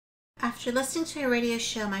After listening to a radio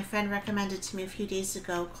show my friend recommended to me a few days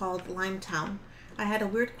ago called Limetown, I had a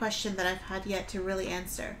weird question that I've had yet to really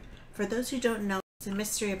answer. For those who don't know, it's a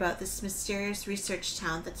mystery about this mysterious research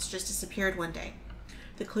town that's just disappeared one day.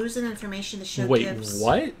 The clues and information the show gives...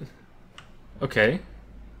 Wait, what? Okay.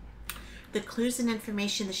 The clues and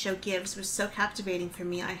information the show gives was so captivating for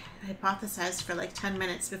me, I hypothesized for like 10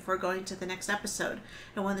 minutes before going to the next episode,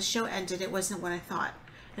 and when the show ended, it wasn't what I thought.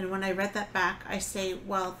 And when I read that back, I say,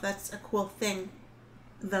 well, that's a cool thing,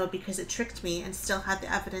 though, because it tricked me and still had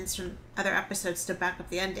the evidence from other episodes to back up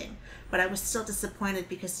the ending. But I was still disappointed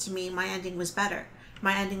because to me, my ending was better.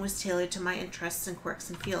 My ending was tailored to my interests and quirks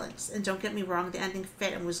and feelings. And don't get me wrong, the ending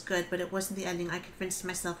fit and was good, but it wasn't the ending I convinced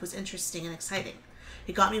myself was interesting and exciting.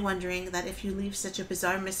 It got me wondering that if you leave such a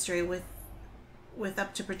bizarre mystery with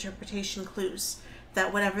up to interpretation clues,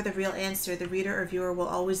 that whatever the real answer, the reader or viewer will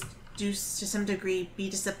always to some degree be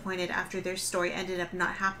disappointed after their story ended up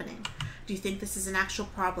not happening. Do you think this is an actual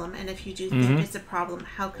problem? And if you do think it's a problem,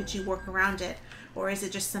 how could you work around it? Or is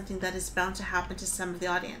it just something that is bound to happen to some of the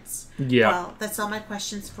audience? Yeah. Well, that's all my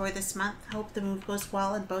questions for this month. Hope the move goes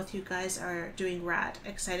well and both you guys are doing rad.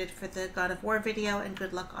 Excited for the God of War video and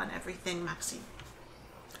good luck on everything, Maxine.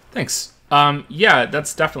 Thanks. Yeah,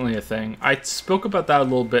 that's definitely a thing. I spoke about that a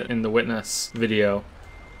little bit in the Witness video.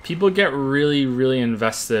 People get really, really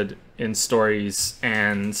invested in stories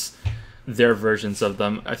and their versions of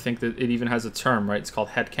them. I think that it even has a term, right? It's called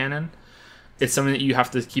headcanon. It's something that you have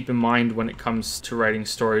to keep in mind when it comes to writing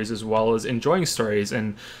stories as well as enjoying stories.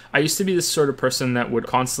 And I used to be this sort of person that would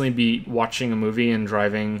constantly be watching a movie and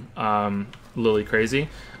driving Lili crazy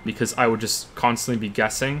because I would just constantly be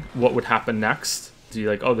guessing what would happen next. To be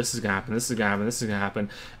like, oh, this is going to happen, this is going to happen, this is going to happen.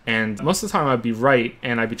 And most of the time I'd be right,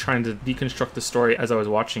 and I'd be trying to deconstruct the story as I was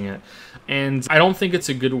watching it. And I don't think it's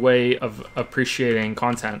a good way of appreciating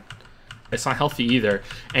content. It's not healthy either.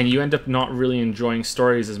 And you end up not really enjoying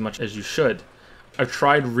stories as much as you should. I've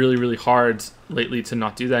tried really, really hard lately to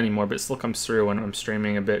not do that anymore, but it still comes through when I'm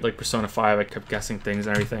streaming a bit. Like Persona 5, I kept guessing things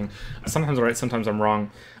and everything. Sometimes I'm right, sometimes I'm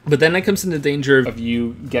wrong. But then it comes into danger of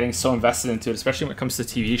you getting so invested into it, especially when it comes to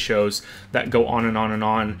TV shows that go on and on and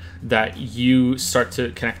on, that you start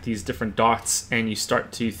to connect these different dots and you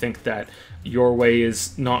start to think that your way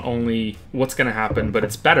is not only what's going to happen, but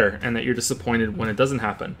it's better, and that you're disappointed when it doesn't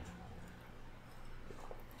happen.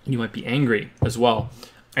 You might be angry as well.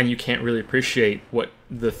 And you can't really appreciate what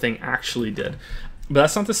the thing actually did. But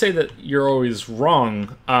that's not to say that you're always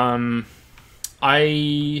wrong. I'm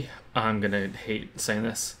gonna hate saying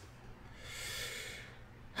this.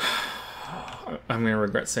 I'm gonna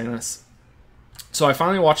regret saying this. So I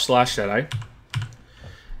finally watched The Last Jedi,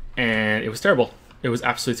 and it was terrible. It was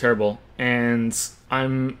absolutely terrible. And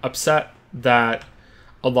I'm upset that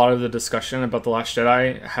a lot of the discussion about The Last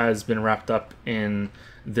Jedi has been wrapped up in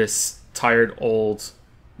this tired old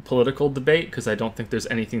political debate, because I don't think there's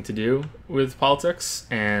anything to do with politics,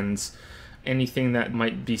 and anything that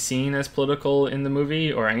might be seen as political in the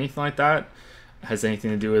movie or anything like that has anything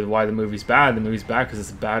to do with why the movie's bad. The movie's bad because it's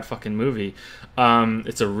a bad fucking movie.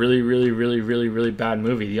 It's a really, really, really, really, really bad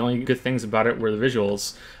movie. The only good things about it were the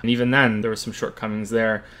visuals, and even then there were some shortcomings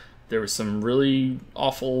there. There were some really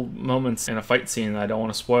awful moments in a fight scene that I don't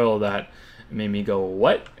want to spoil that made me go,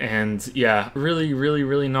 what? And yeah, really, really,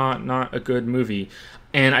 really not a good movie.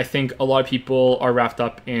 And I think a lot of people are wrapped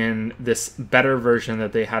up in this better version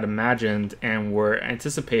that they had imagined and were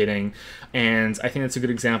anticipating. And I think that's a good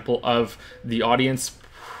example of the audience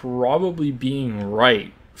probably being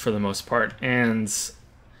right for the most part. And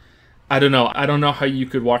I don't know. I don't know how you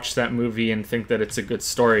could watch that movie and think that it's a good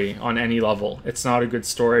story on any level. It's not a good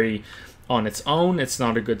story on its own. It's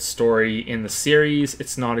not a good story in the series.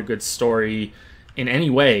 It's not a good story in any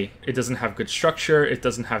way. It doesn't have good structure. It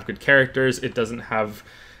doesn't have good characters. It doesn't have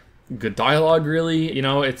good dialogue, really. You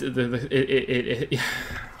know,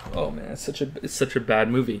 oh man, it's such a bad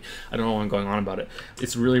movie. I don't know what I'm going on about it.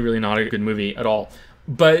 It's really, really not a good movie at all.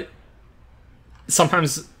 But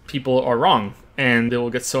sometimes people are wrong, and they will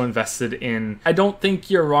get so invested in... I don't think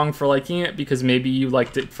you're wrong for liking it, because maybe you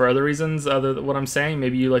liked it for other reasons other than what I'm saying.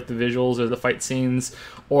 Maybe you like the visuals or the fight scenes,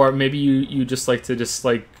 or maybe you just like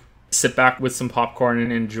to sit back with some popcorn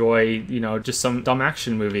and enjoy, you know, just some dumb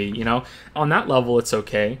action movie, you know? On that level, it's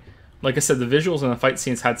okay. Like I said, the visuals and the fight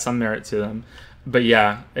scenes had some merit to them. But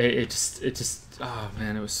yeah, it just oh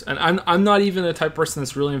man, it was... And I'm not even the type of person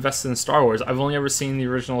that's really invested in Star Wars. I've only ever seen the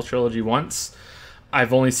original trilogy once.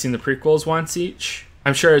 I've only seen the prequels once each.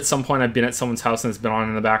 I'm sure at some point I've been at someone's house and it's been on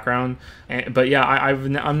in the background. But yeah,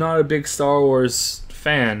 I'm not a big Star Wars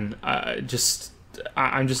fan. I'm just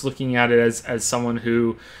looking at it as someone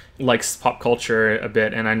who likes pop culture a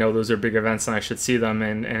bit, and I know those are big events and I should see them,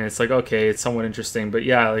 and it's like, okay, it's somewhat interesting. But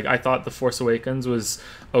yeah, like I thought The Force Awakens was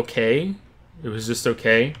okay. It was just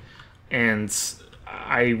okay. And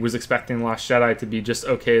I was expecting Last Jedi to be just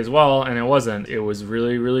okay as well, and it wasn't. It was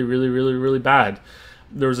really, really, really, really, really bad.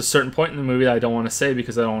 There was a certain point in the movie that I don't want to say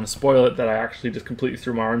because I don't want to spoil it, that I actually just completely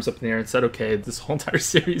threw my arms up in the air and said, okay, this whole entire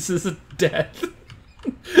series is dead.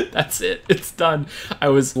 That's it. It's done. I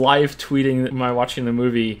was live tweeting my watching the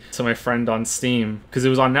movie to my friend on Steam because it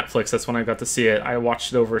was on Netflix. That's when I got to see it. I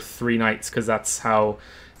watched it over 3 nights because that's how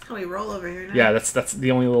we roll over here now. Yeah, that's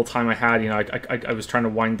the only little time I had. You know, I was trying to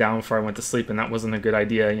wind down before I went to sleep, and that wasn't a good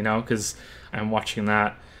idea, you know, because I'm watching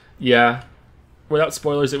that. Yeah. Without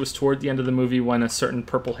spoilers, it was toward the end of the movie when a certain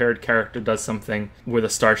purple-haired character does something with a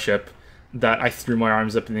starship that I threw my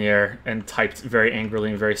arms up in the air and typed very angrily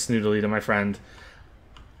and very snootily to my friend,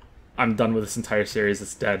 I'm done with this entire series,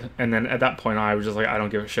 it's dead. And then at that point, I was just like, I don't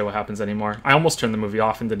give a shit what happens anymore. I almost turned the movie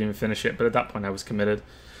off and didn't even finish it, but at that point, I was committed.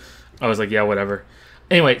 I was like, yeah, whatever.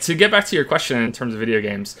 Anyway, to get back to your question in terms of video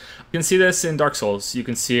games, you can see this in Dark Souls, you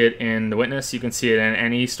can see it in The Witness, you can see it in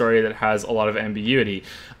any story that has a lot of ambiguity.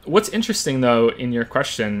 What's interesting, though, in your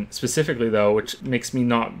question specifically, though, which makes me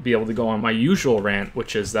not be able to go on my usual rant,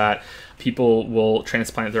 which is that people will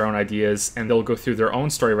transplant their own ideas and they'll go through their own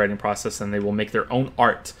story writing process and they will make their own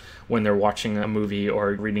art when they're watching a movie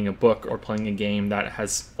or reading a book or playing a game that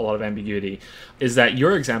has a lot of ambiguity, is that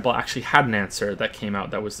your example actually had an answer that came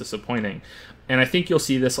out that was disappointing. And I think you'll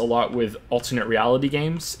see this a lot with alternate reality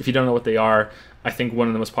games. If you don't know what they are, I think one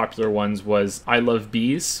of the most popular ones was I Love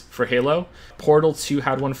Bees for Halo. Portal 2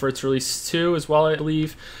 had one for its release too as well, I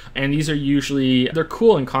believe. And these are usually, they're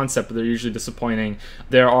cool in concept, but they're usually disappointing.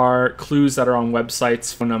 There are clues that are on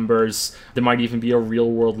websites, phone numbers. There might even be a real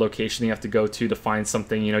world location you have to go to find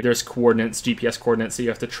something. You know, there's coordinates, GPS coordinates that you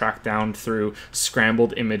have to track down through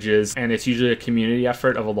scrambled images. And it's usually a community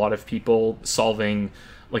effort of a lot of people solving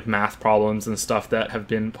like math problems and stuff that have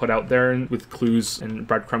been put out there with clues and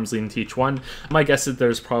breadcrumbs leading to each one. My guess is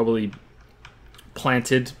there's probably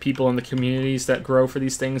planted people in the communities that grow for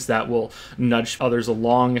these things that will nudge others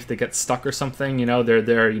along if they get stuck or something. You know,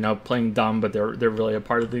 they're you know, playing dumb, but they're really a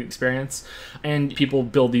part of the experience. And people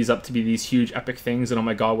build these up to be these huge epic things, and oh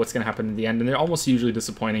my god, what's going to happen in the end? And they're almost usually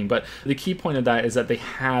disappointing. But the key point of that is that they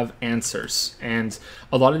have answers. And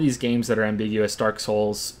a lot of these games that are ambiguous, Dark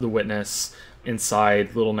Souls, The Witness,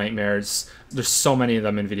 Inside, Little Nightmares, there's so many of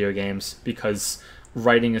them in video games because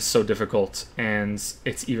writing is so difficult, and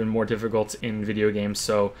it's even more difficult in video games,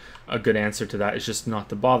 so a good answer to that is just not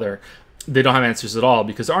to bother. They don't have answers at all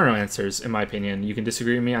because there are no answers, in my opinion. You can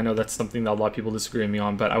disagree with me. I know that's something that a lot of people disagree with me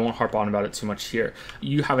on, but I won't harp on about it too much here.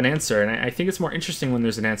 You have an answer, and I think it's more interesting when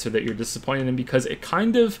there's an answer that you're disappointed in because it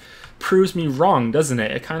kind of proves me wrong, doesn't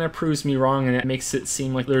it? It kind of proves me wrong, and it makes it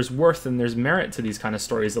seem like there's worth and there's merit to these kind of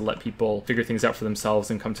stories that let people figure things out for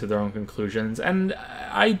themselves and come to their own conclusions. And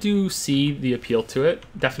I do see the appeal to it,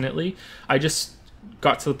 definitely. I just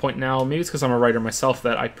got to the point now, maybe it's because I'm a writer myself,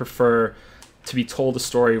 that I prefer to be told a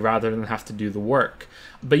story rather than have to do the work.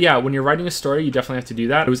 But yeah, when you're writing a story, you definitely have to do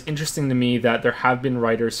that. It was interesting to me that there have been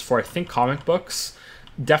writers for, I think, comic books,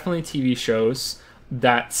 definitely TV shows,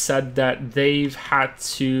 that said that they've had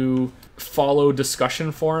to follow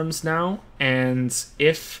discussion forums now, and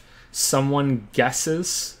if someone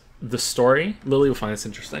guesses the story, Lili will find this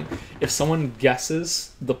interesting, if someone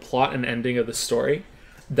guesses the plot and ending of the story,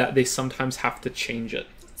 that they sometimes have to change it.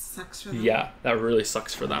 Sucks for them. Yeah, that really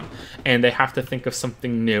sucks for them. And they have to think of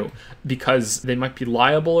something new because they might be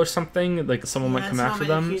liable or something, like someone might come after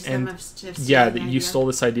them and that you stole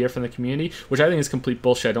this idea from the community, which I think is complete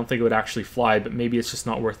bullshit. I don't think it would actually fly, but maybe it's just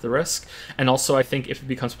not worth the risk. And also I think if it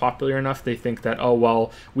becomes popular enough, they think that, oh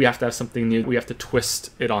well, we have to have something new, we have to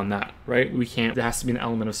twist it on that, right? We can't, there has to be an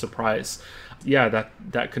element of surprise. Yeah,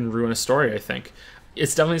 that can ruin a story, I think.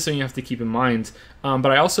 It's definitely something you have to keep in mind.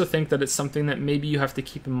 But I also think that it's something that maybe you have to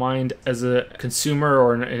keep in mind as a consumer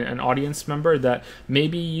or an audience member, that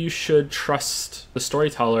maybe you should trust the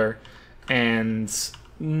storyteller and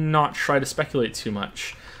not try to speculate too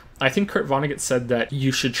much. I think Kurt Vonnegut said that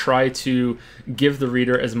you should try to give the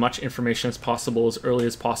reader as much information as possible as early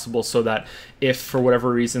as possible so that if for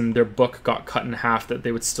whatever reason their book got cut in half, that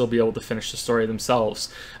they would still be able to finish the story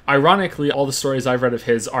themselves. Ironically, all the stories I've read of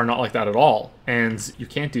his are not like that at all, and you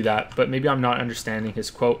can't do that, but maybe I'm not understanding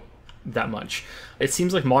his quote that much. It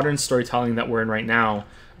seems like modern storytelling that we're in right now,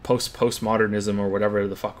 postmodernism or whatever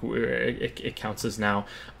the fuck it counts as now,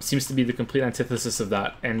 seems to be the complete antithesis of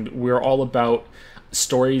that, and we're all about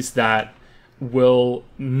stories that will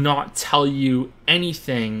not tell you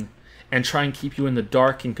anything and try and keep you in the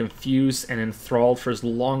dark and confused and enthralled for as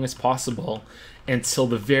long as possible. until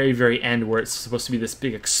the very, very end, where it's supposed to be this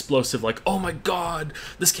big explosive, like, oh my god,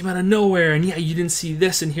 this came out of nowhere, and yeah, you didn't see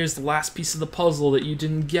this, and here's the last piece of the puzzle that you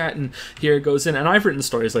didn't get, and here it goes in. And I've written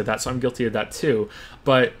stories like that, so I'm guilty of that too.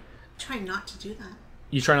 But try not to do that.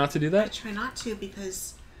 You try not to do that? I try not to,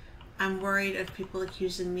 because I'm worried of people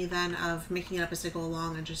accusing me then of making it up as I go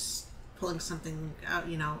along and just pulling something out,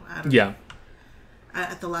 out of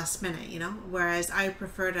at the last minute, Whereas I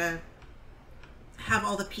prefer to have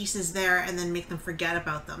all the pieces there and then make them forget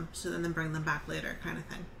about them, so then bring them back later, kind of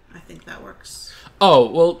thing. I think that works. Oh,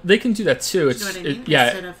 well, they can do that too. Do you know what I mean? Yeah.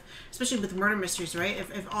 Instead of, especially with murder mysteries, right?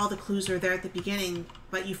 If all the clues are there at the beginning,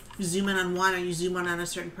 but you zoom in on one or you zoom in on a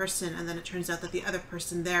certain person, and then it turns out that the other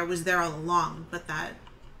person there was there all along, but that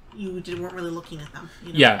you weren't really looking at them.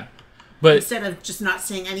 Yeah. But instead of just not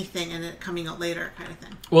saying anything and it coming out later, kind of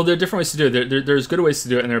thing. Well, there are different ways to do it. There's good ways to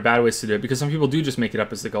do it, and there are bad ways to do it, because some people do just make it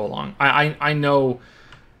up as they go along. I know,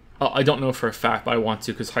 I don't know for a fact, but I want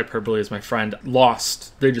to, because hyperbole is my friend.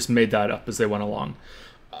 Lost, they just made that up as they went along.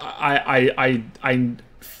 I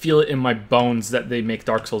feel it in my bones that they make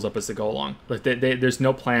Dark Souls up as they go along. Like there's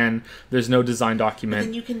no plan, there's no design document. But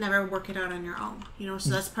then you can never work it out on your own, So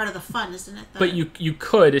that's part of the fun, isn't it? But you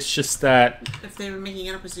could. It's just that if they were making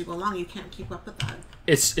it up as you go along, you can't keep up with that.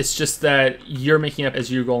 It's just that you're making it up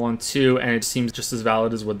as you go along too, and it seems just as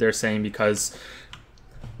valid as what they're saying, because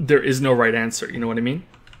there is no right answer. You know what I mean?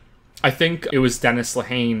 I think it was Dennis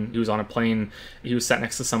Lehane. He was on a plane. He was sat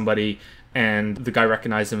next to somebody, and the guy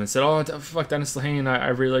recognized him and said, "Oh, fuck, Dennis Lehane, I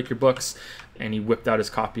really like your books." And he whipped out his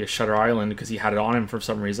copy of Shutter Island, because he had it on him for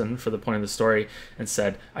some reason, for the point of the story, and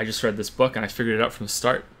said, "I just read this book and I figured it out from the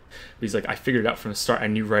start." But he's like, "I figured it out from the start. I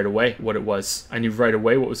knew right away what it was. I knew right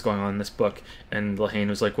away what was going on in this book." And Lehane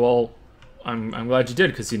was like, "Well, I'm glad you did,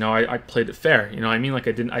 because I played it fair. I mean, like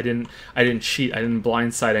I didn't cheat. I didn't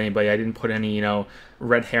blindside anybody. I didn't put any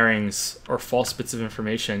red herrings or false bits of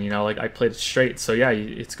information. Like I played it straight. So yeah,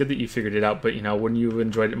 it's good that you figured it out. But wouldn't you have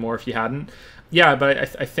enjoyed it more if you hadn't?" Yeah,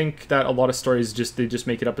 but I think that a lot of stories they just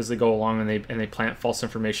make it up as they go along, and they plant false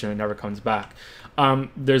information that never comes back.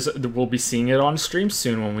 We'll be seeing it on stream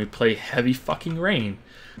soon when we play Heavy Fucking Rain.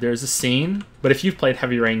 There's a scene, but if you've played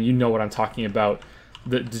Heavy Rain, you know what I'm talking about.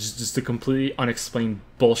 Just the completely unexplained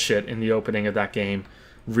bullshit in the opening of that game,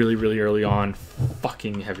 really, really early on.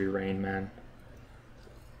 Fucking Heavy Rain, man.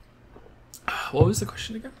 What was the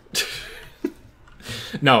question again?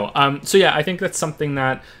 No, so yeah, I think that's something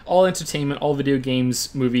that all entertainment, all video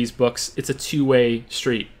games, movies, books, it's a two-way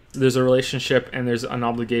street. There's a relationship and there's an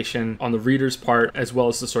obligation on the reader's part as well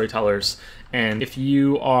as the storytellers. And if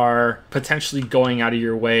you are potentially going out of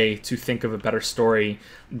your way to think of a better story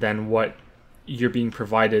than what you're being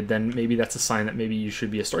provided, then maybe that's a sign that maybe you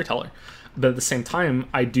should be a storyteller. But at the same time,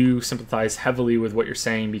 I do sympathize heavily with what you're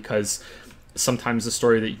saying, because sometimes the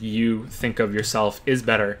story that you think of yourself is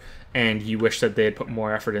better, and you wish that they had put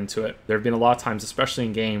more effort into it. There have been a lot of times, especially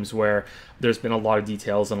in games, where there's been a lot of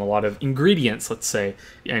details and a lot of ingredients, let's say,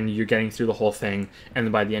 and you're getting through the whole thing, and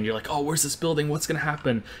then by the end you're like, oh, where's this building? What's going to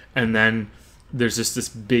happen? And then there's just this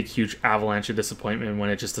big, huge avalanche of disappointment when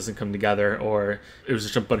it just doesn't come together, or it was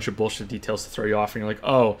just a bunch of bullshit details to throw you off, and you're like,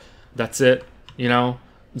 oh, that's it?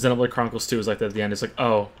 Xenoblade Chronicles 2 is like that at the end. It's like,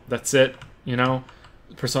 oh, that's it?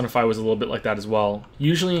 Persona 5 was a little bit like that as well.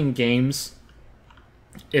 Usually in games,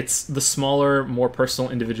 it's the smaller, more personal,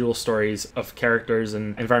 individual stories of characters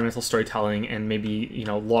and environmental storytelling, and maybe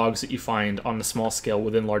logs that you find on the small scale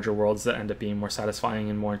within larger worlds that end up being more satisfying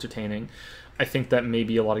and more entertaining. I think that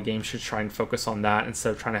maybe a lot of games should try and focus on that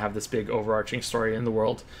instead of trying to have this big overarching story in the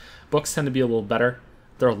world. Books tend to be a little better.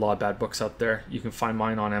 There are a lot of bad books out there. You can find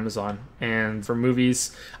mine on Amazon. And for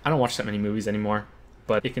movies, I don't watch that many movies anymore,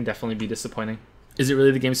 but it can definitely be disappointing. Is it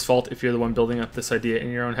really the game's fault if you're the one building up this idea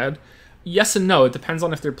in your own head? Yes and no. It depends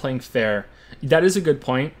on if they're playing fair. That is a good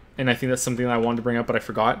point, and I think that's something that I wanted to bring up, but I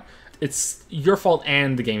forgot. It's your fault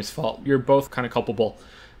and the game's fault. You're both kind of culpable,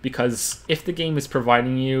 because if the game is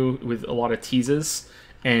providing you with a lot of teases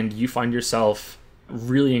and you find yourself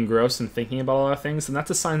really engrossed and thinking about a lot of things, then that's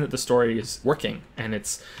a sign that the story is working and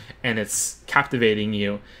it's captivating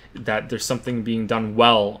you, that there's something being done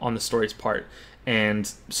well on the story's part.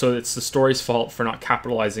 And so it's the story's fault for not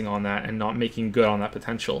capitalizing on that and not making good on that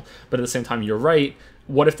potential. But at the same time, you're right.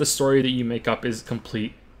 What if the story that you make up is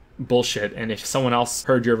complete bullshit? And if someone else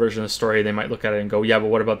heard your version of the story, they might look at it and go, yeah, but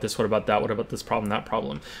what about this? What about that? What about this problem, that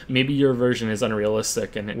problem? Maybe your version is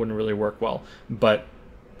unrealistic and it wouldn't really work well. But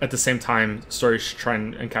at the same time, stories should try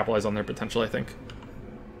and capitalize on their potential, I think.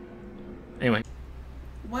 Anyway.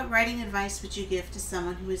 What writing advice would you give to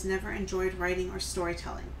someone who has never enjoyed writing or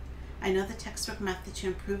storytelling? I know the textbook method to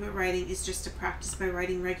improve at writing is just to practice by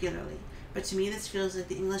writing regularly, but to me this feels like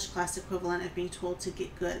the English class equivalent of being told to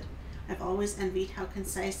get good. I've always envied how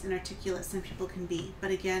concise and articulate some people can be,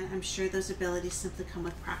 but again, I'm sure those abilities simply come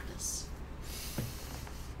with practice.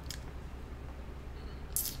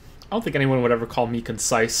 I don't think anyone would ever call me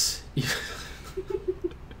concise.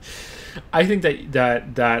 I think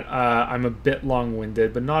that I'm a bit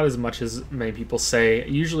long-winded, but not as much as many people say.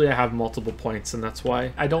 Usually I have multiple points, and that's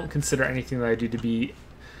why I don't consider anything that I do to be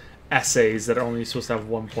essays that are only supposed to have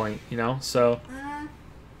 1 point, you know? So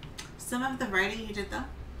some of the writing you did, though,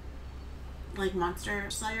 like Monster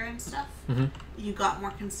Slayer and stuff, you got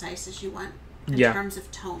more concise as you went in terms of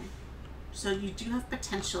tone. So you do have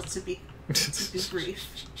potential to be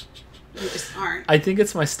brief. You just aren't. I think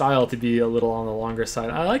it's my style to be a little on the longer side.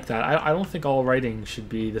 I like that. I don't think all writing should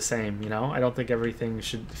be the same, you know? I don't think everything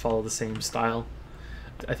should follow the same style.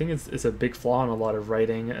 I think it's a big flaw in a lot of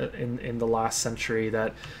writing in the last century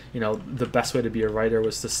that, you know, the best way to be a writer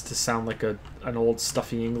was to sound like an old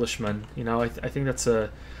stuffy Englishman. You know, I think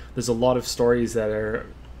there's a lot of stories that are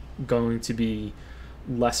going to be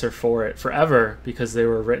lesser for it forever because they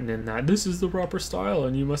were written in that this is the proper style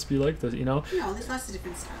and you must be like this, you know? No, there's lots of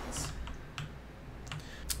different styles.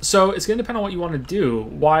 So it's going to depend on what you want to do.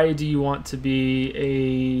 Why do you want to be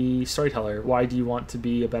a storyteller? Why do you want to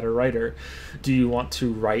be a better writer? Do you want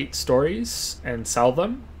to write stories and sell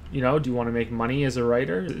them? You know, do you want to make money as a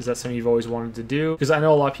writer? Is that something you've always wanted to do? Because I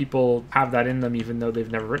know a lot of people have that in them even though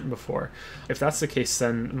they've never written before. If that's the case,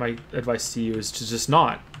 then my advice to you is to just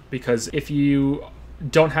not. Because if you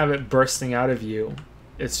don't have it bursting out of you,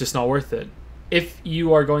 it's just not worth it. If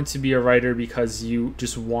you are going to be a writer because you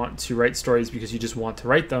just want to write stories because you just want to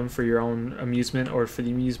write them for your own amusement or for the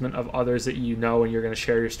amusement of others that you know and you're going to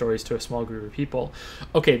share your stories to a small group of people,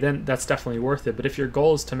 okay, then that's definitely worth it. But if your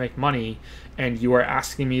goal is to make money and you are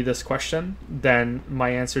asking me this question, then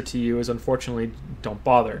my answer to you is unfortunately don't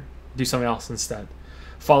bother. Do something else instead.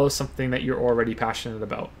 Follow something that you're already passionate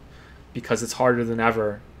about because it's harder than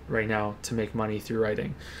ever right now to make money through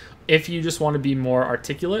writing. If you just want to be more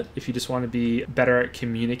articulate, if you just want to be better at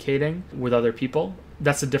communicating with other people,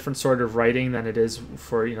 that's a different sort of writing than it is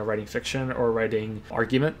for, you know, writing fiction or writing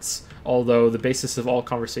arguments. Although the basis of all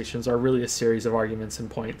conversations are really a series of arguments and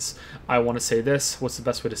points. I want to say this, what's the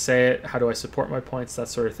best way to say it? How do I support my points? That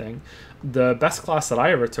sort of thing. The best class that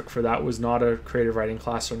I ever took for that was not a creative writing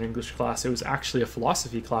class or an English class. It was actually a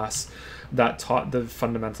philosophy class that taught the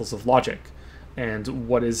fundamentals of logic and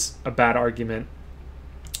what is a bad argument,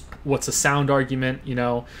 what's a sound argument, you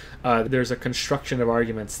know. There's a construction of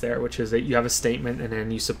arguments there, which is that you have a statement and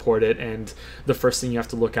then you support it, and the first thing you have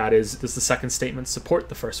to look at is, does the second statement support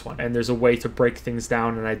the first one? And there's a way to break things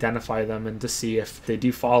down and identify them and to see if they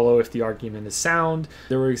do follow, if the argument is sound.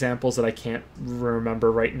 There were examples that I can't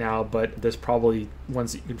remember right now, but there's probably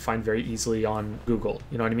ones that you can find very easily on Google,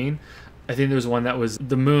 you know what I mean? I think there's one that was,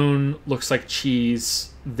 the moon looks like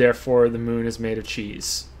cheese, therefore the moon is made of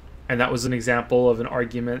cheese. And that was an example of an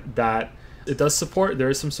argument that it does support. There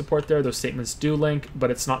is some support there. Those statements do link,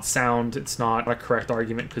 but it's not sound. It's not a correct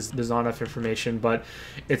argument because there's not enough information, but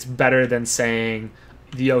it's better than saying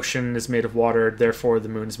the ocean is made of water, therefore the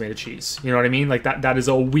moon is made of cheese. You know what I mean? Like that is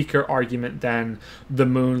a weaker argument than the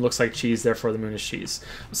moon looks like cheese, therefore the moon is cheese.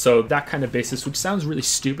 So that kind of basis, which sounds really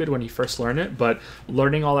stupid when you first learn it, but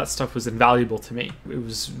learning all that stuff was invaluable to me. It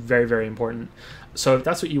was very, very important. So if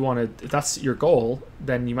that's what you want to, if that's your goal,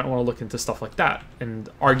 then you might want to look into stuff like that and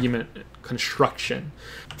argument construction.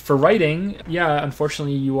 For writing, yeah,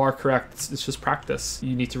 unfortunately you are correct. It's just practice.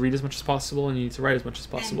 You need to read as much as possible and you need to write as much as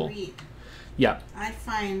possible. And read. Yeah. I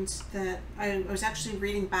find that I was actually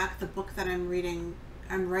reading back the book that I'm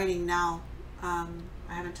writing now. I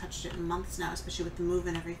haven't touched it in months now, especially with the move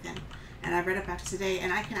and everything. And I read it back today,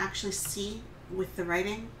 and I can actually see with the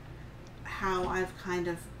writing how I've kind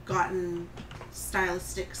of gotten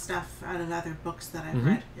stylistic stuff out of other books that I've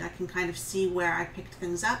read. I can kind of see where I picked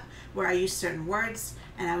things up, where I used certain words,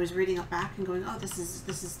 and I was reading it back and going, oh, this is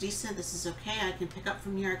decent, this is okay, I can pick up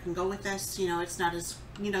from here, I can go with this, you know, it's not as,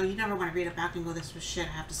 you know, you never want to read it back and go, this was shit,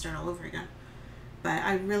 I have to start all over again. But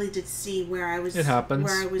I really did see where I was. It happens.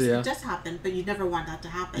 Yeah. It does happen, but you never want that to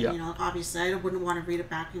happen. Yeah. You know, obviously, I wouldn't want to read it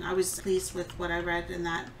back. And I was pleased with what I read, and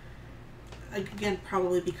that, again,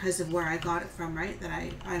 probably because of where I got it from, right? That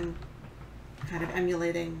I'm kind of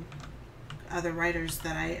emulating other writers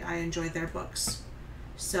that I enjoy their books.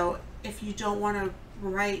 So if you don't want to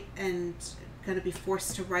write and going to be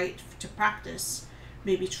forced to write to practice,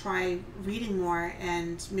 maybe try reading more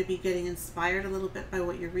and maybe getting inspired a little bit by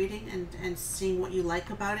what you're reading and seeing what you like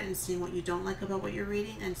about it and seeing what you don't like about what you're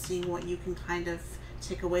reading and seeing what you can kind of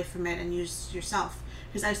take away from it and use yourself.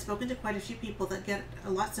 Because I've spoken to quite a few people that get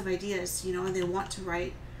lots of ideas, you know, and they want to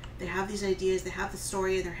write. They have these ideas, they have the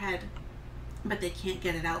story in their head, but they can't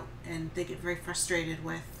get it out, and they get very frustrated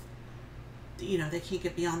with, they can't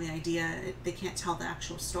get beyond the idea. They can't tell the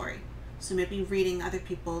actual story. So maybe reading other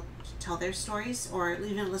people tell their stories, or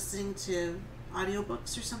even listening to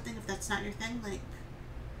audiobooks or something, if that's not your thing, like,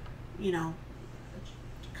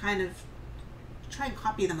 kind of try and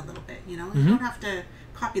copy them a little bit, You don't have to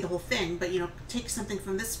copy the whole thing, but, take something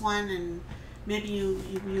from this one, and maybe you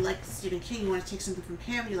like Stephen King, you want to take something from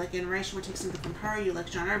him, you like Anne Rice, you want to take something from her, you like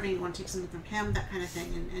John Irving, you want to take something from him, that kind of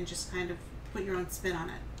thing, and just kind of put your own spin on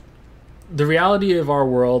it. The reality of our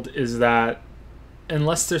world is that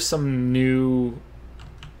unless there's some new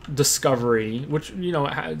discovery, which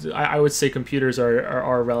I would say computers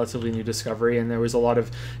are a relatively new discovery, and there was a lot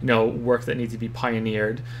of work that needs to be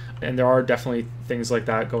pioneered, and there are definitely things like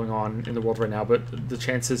that going on in the world right now, but the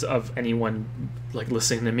chances of anyone like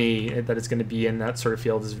listening to me that it's going to be in that sort of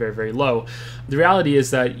field is very, very low. The reality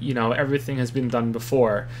is that everything has been done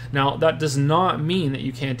before. Now that does not mean that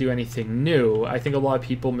you can't do anything new. I think a lot of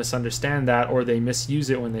people misunderstand that, or they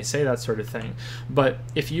misuse it when they say that sort of thing. But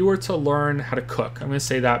if you were to learn how to cook, I'm going to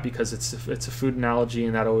say that because it's a food analogy,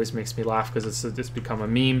 and that always makes me laugh because it's become a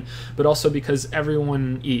meme, but also because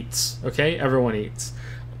everyone eats. Okay, everyone eats.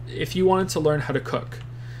 If you wanted to learn how to cook,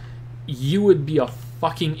 you would be a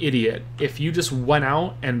fucking idiot if you just went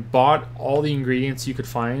out and bought all the ingredients you could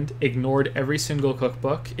find, ignored every single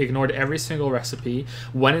cookbook, ignored every single recipe,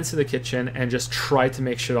 went into the kitchen and just tried to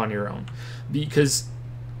make shit on your own. Because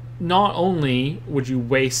not only would you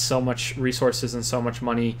waste so much resources and so much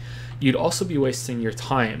money, you'd also be wasting your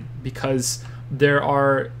time, because there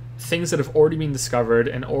are things that have already been discovered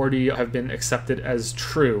and already have been accepted as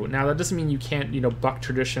true. Now that doesn't mean you can't buck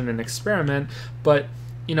tradition and experiment, but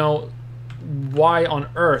why on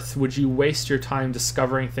earth would you waste your time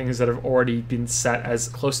discovering things that have already been set as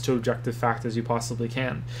close to objective fact as you possibly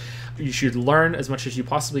can? You should learn as much as you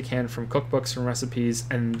possibly can from cookbooks, from recipes,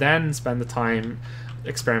 and then spend the time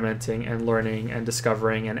experimenting and learning and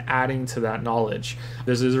discovering and adding to that knowledge.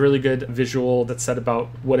 There's a really good visual that's said about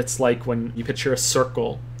what it's like when you picture a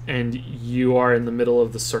circle and you are in the middle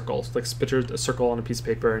of the circle. Like picture a circle on a piece of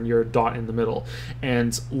paper and you're a dot in the middle.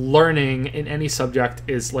 And learning in any subject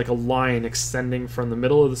is like a line extending from the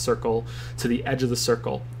middle of the circle to the edge of the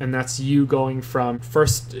circle. And that's you going from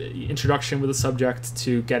first introduction with a subject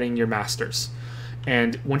to getting your master's.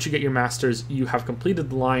 And once you get your master's, you have completed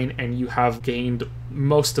the line and you have gained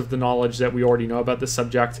most of the knowledge that we already know about the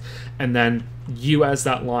subject. And then you, as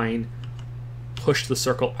that line, push the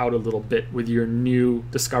circle out a little bit with your new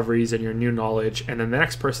discoveries and your new knowledge, and then the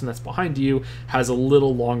next person that's behind you has a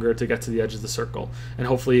little longer to get to the edge of the circle, and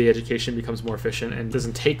hopefully education becomes more efficient and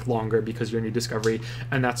doesn't take longer because you're a new discovery,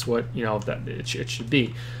 and that's what that it should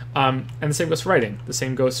be. And the same goes for writing. The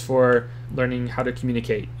same goes for learning how to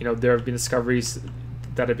communicate. There have been discoveries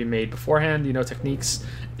that have been made beforehand, techniques.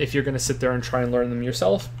 If you're going to sit there and try and learn them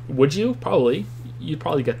yourself, would you? Probably. You'd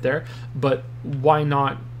probably get there, but why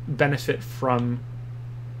not benefit from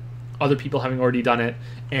other people having already done it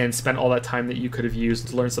and spend all that time that you could have used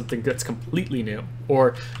to learn something that's completely new,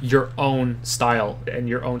 or your own style and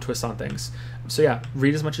your own twist on things. So yeah,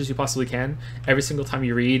 read as much as you possibly can. Every single time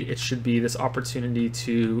you read, it should be this opportunity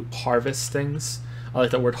to harvest things. I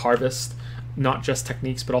like that word, harvest. Not just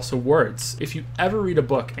techniques, but also words. If you ever read a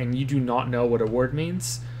book and you do not know what a word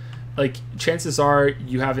means, like, chances are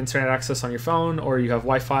you have internet access on your phone, or you have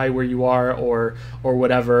Wi-Fi where you are, or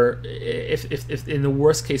whatever. If in the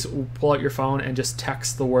worst case, pull out your phone and just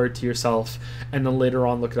text the word to yourself, and then later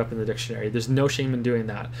on look it up in the dictionary. There's no shame in doing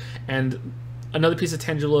that. And another piece of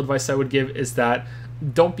tangible advice I would give is that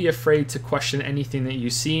don't be afraid to question anything that you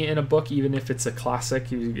see in a book, even if it's a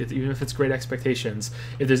classic, even if it's Great Expectations.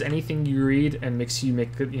 If there's anything you read and makes you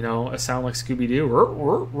make a sound like Scooby-Doo,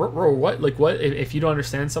 what? If you don't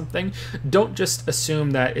understand something, don't just assume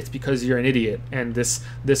that it's because you're an idiot and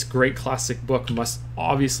this great classic book must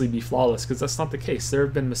obviously be flawless, because that's not the case. There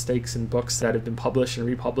have been mistakes in books that have been published and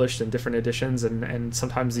republished in different editions, and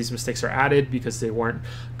sometimes these mistakes are added because they weren't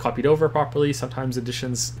copied over properly. Sometimes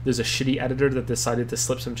editions, there's a shitty editor that decided to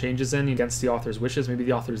slip some changes in against the author's wishes. Maybe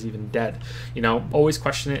the author's even dead. Always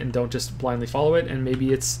question it and don't just blindly follow it, and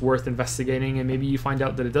maybe it's worth investigating, and maybe you find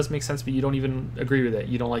out that it does make sense, but you don't even agree with it.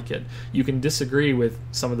 You don't like it. You can disagree with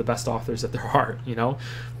some of the best authors that there are.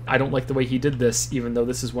 I don't like the way he did this, even though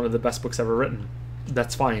this is one of the best books ever written.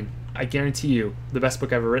 That's fine. I guarantee you, the best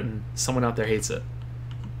book ever written, someone out there hates it.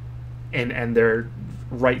 And they're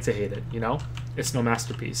right to hate it, It's no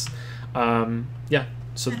masterpiece. Yeah.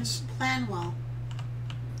 So plan well.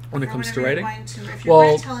 When it comes to writing? If you're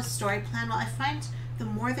going to tell a story, plan well. I find the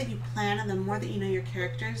more that you plan and the more that you know your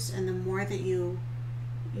characters and the more that you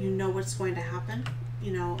you know what's going to happen.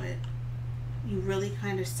 You know, you really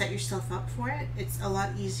kind of set yourself up for it. It's a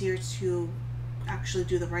lot easier to actually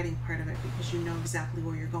do the writing part of it because you know exactly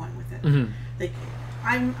where you're going with it. Mm-hmm. Like,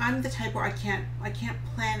 I'm the type where I can't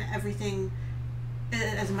plan everything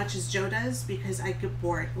as much as Joe does, because I get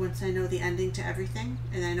bored once I know the ending to everything,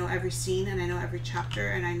 and I know every scene, and I know every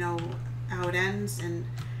chapter, and I know how it ends, and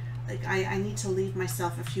like I need to leave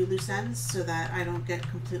myself a few loose ends so that I don't get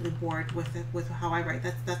completely bored with it, with how I write.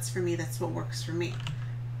 That's for me. That's what works for me.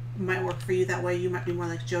 It might work for you that way. You might be more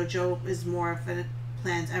like Joe. Joe is more of a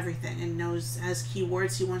plans everything and has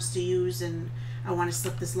keywords he wants to use, and I want to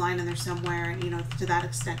slip this line in there somewhere, and you know, to that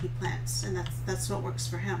extent he plans, and that's what works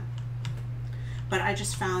for him. But I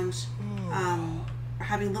just found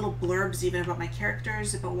having little blurbs even about my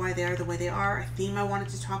characters, about why they are the way they are, a theme I wanted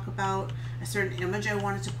to talk about, a certain image I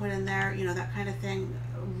wanted to put in there, you know, that kind of thing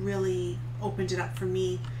really opened it up for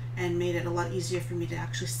me and made it a lot easier for me to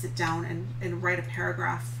actually sit down and write a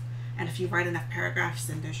paragraph. And if you write enough paragraphs,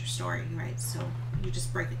 then there's your story, right? So you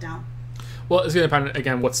just break it down. Well, it's going to depend,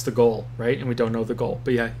 again, what's the goal, right? And we don't know the goal.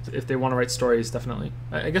 But yeah, if they want to write stories, definitely.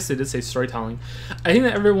 I guess they did say storytelling. I think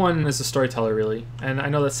that everyone is a storyteller, really. And I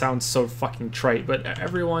know that sounds so fucking trite, but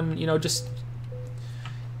everyone, you know, just...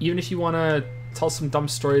 Even if you want to tell some dumb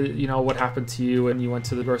story, you know, what happened to you when you went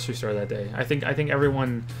to the grocery store that day. I think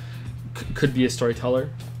everyone could be a storyteller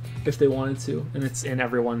if they wanted to. And it's in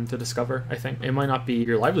everyone to discover, I think. It might not be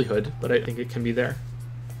your livelihood, but I think it can be there.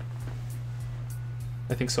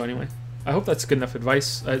 I think so, anyway. I hope that's good enough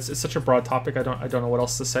advice. It's such a broad topic. I don't know what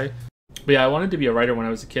else to say. But yeah, I wanted to be a writer when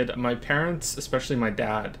I was a kid. My parents, especially my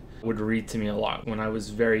dad, would read to me a lot when I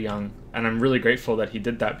was very young. And I'm really grateful that he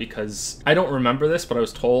did that, because I don't remember this, but I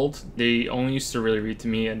was told they only used to really read to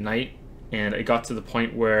me at night. And it got to the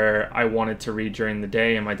point where I wanted to read during the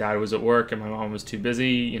day, and my dad was at work and my mom was too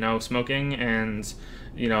busy, you know, smoking. And,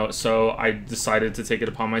 you know, so I decided to take it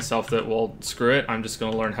upon myself that, well, screw it, I'm just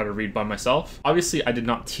going to learn how to read by myself. Obviously, I did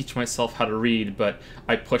not teach myself how to read, but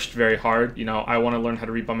I pushed very hard. You know, I want to learn how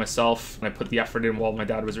to read by myself, and I put the effort in while my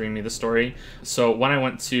dad was reading me the story. So when I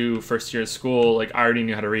went to first year of school, like, I already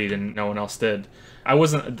knew how to read and no one else did. I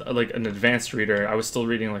wasn't like an advanced reader. I was still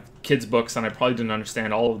reading like kids' books, and I probably didn't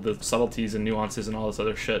understand all of the subtleties and nuances and all this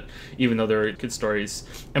other shit, even though they're kid stories.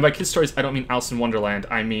 And by kid stories, I don't mean Alice in Wonderland.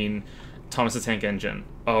 I mean Thomas the Tank Engine,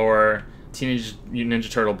 or Teenage Mutant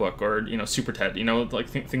Ninja Turtle book, or, you know, Super Ted, you know, like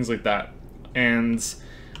things like that. And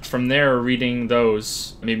from there, reading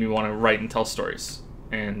those made me want to write and tell stories.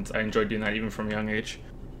 And I enjoyed doing that even from a young age.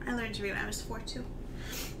 I learned to read when I was 4 too.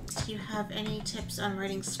 Do you have any tips on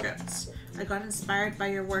writing scripts? I got inspired by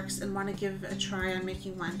your works and want to give a try on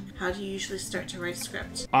making one. How do you usually start to write a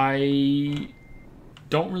script? I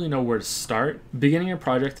don't really know where to start. Beginning a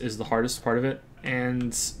project is the hardest part of it,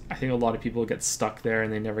 and I think a lot of people get stuck there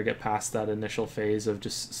and they never get past that initial phase of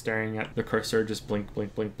just staring at the cursor, just blink,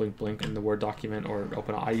 blink, blink, blink, blink in the Word document, or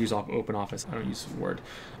I use OpenOffice. I don't use Word.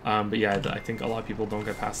 But yeah, I think a lot of people don't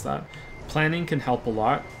get past that. Planning can help a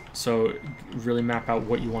lot. So really map out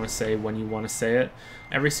what you want to say when you want to say it.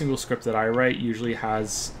 Every single script that I write usually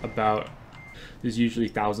has there's usually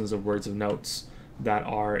thousands of words of notes that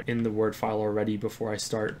are in the Word file already before I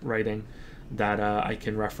start writing, that I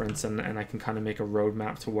can reference, and I can kind of make a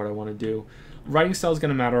roadmap to what I want to do. Writing style is going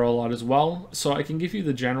to matter a lot as well. So I can give you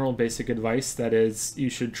the general basic advice, that is, you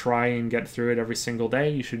should try and get through it every single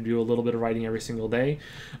day. You should do a little bit of writing every single day.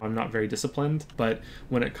 I'm not very disciplined, but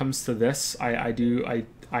when it comes to this, I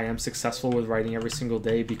am successful with writing every single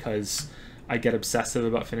day, because I get obsessive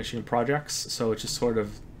about finishing projects. So it's just sort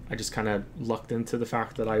of, I just kind of lucked into the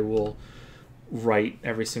fact that I will write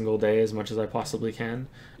every single day as much as I possibly can,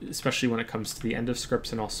 especially when it comes to the end of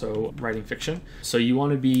scripts and also writing fiction. So you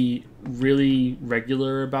want to be really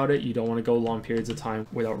regular about it. You don't want to go long periods of time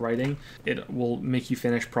without writing. It will make you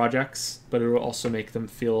finish projects, but it will also make them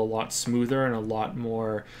feel a lot smoother and a lot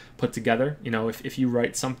more put together. You know, if you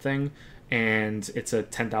write something and it's a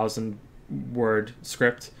 10,000 word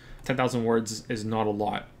script, 10,000 words is not a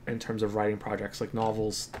lot in terms of writing projects. Like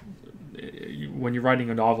novels, when you're writing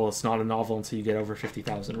a novel, it's not a novel until you get over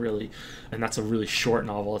 50,000, really. And that's a really short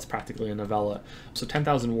novel. It's practically a novella. So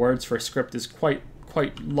 10,000 words for a script is quite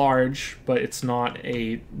large, but it's not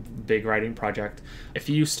a big writing project. If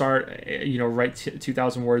you start, write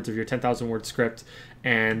 2,000 words of your 10,000 word script,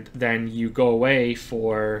 and then you go away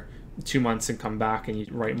for 2 months and come back and you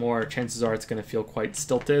write more, chances are it's going to feel quite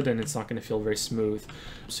stilted and it's not going to feel very smooth.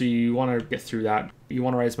 So you want to get through that. You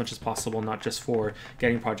want to write as much as possible, not just for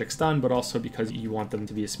getting projects done, but also because you want them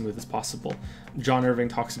to be as smooth as possible. John Irving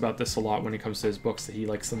talks about this a lot when it comes to his books, that he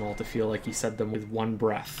likes them all to feel like he said them with one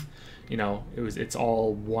breath. You know, it's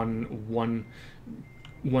all one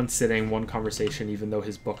one sitting, one conversation, even though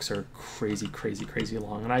his books are crazy, crazy, crazy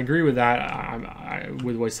long. And I agree with that.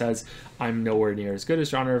 With what he says, I'm nowhere near as good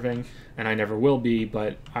as John Irving, and I never will be,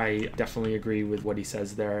 but I definitely agree with what he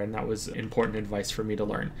says there, and that was important advice for me to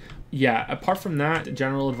learn. Yeah, apart from that,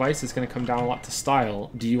 general advice is going to come down a lot to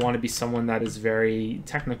style. Do you want to be someone that is very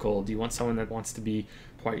technical? Do you want someone that wants to be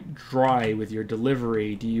quite dry with your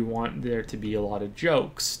delivery? Do you want there to be a lot of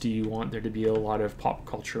jokes? Do you want there to be a lot of pop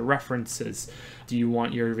culture references? Do you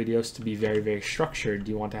want your videos to be very, very structured?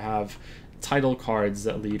 Do you want to have title cards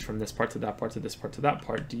that lead from this part to that part to this part to that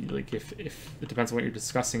part? Do you, like, if it depends on what you're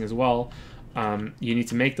discussing as well, you need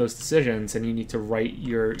to make those decisions, and you need to write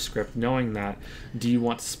your script knowing that. Do you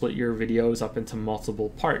want to split your videos up into multiple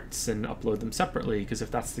parts and upload them separately? Because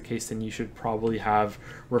if that's the case, then you should probably have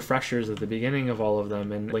refreshers at the beginning of all of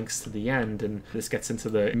them and links to the end, and this gets into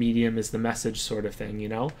the medium is the message sort of thing, you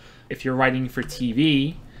know? If you're writing for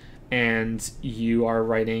TV and you are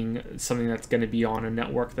writing something that's going to be on a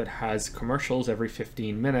network that has commercials every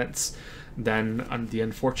 15 minutes, then the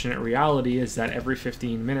unfortunate reality is that every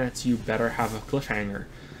 15 minutes you better have a cliffhanger,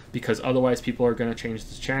 because otherwise people are going to change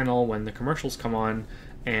the channel when the commercials come on,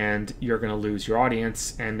 and you're going to lose your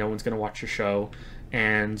audience, and no one's going to watch your show,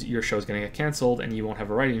 and your show's going to get canceled, and you won't have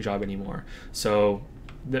a writing job anymore. So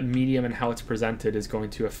the medium and how it's presented is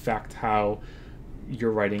going to affect how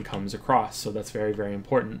your writing comes across. So that's very, very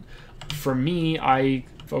important. For me, I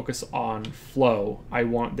focus on flow. I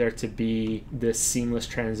want there to be this seamless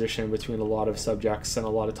transition between a lot of subjects and a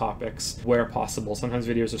lot of topics where possible. Sometimes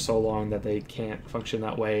videos are so long that they can't function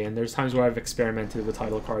that way, and there's times where I've experimented with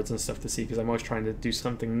title cards and stuff to see, because I'm always trying to do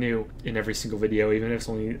something new in every single video, even if it's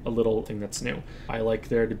only a little thing that's new. I like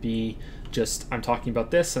there to be just, I'm talking about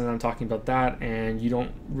this and I'm talking about that, and you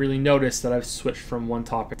don't really notice that I've switched from one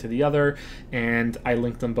topic to the other, and I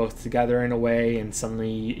link them both together in a way, and suddenly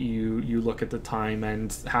you look at the time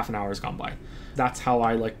and half an hour has gone by. That's how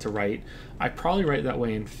I like to write. I probably write that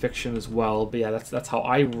way in fiction as well, but yeah, that's how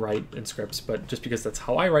I write in scripts. But just because that's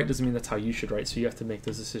how I write doesn't mean that's how you should write, so you have to make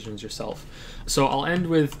those decisions yourself. So I'll end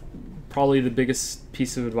with probably the biggest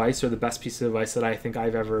piece of advice, or the best piece of advice that I think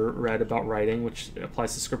I've ever read about writing, which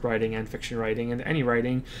applies to script writing and fiction writing and any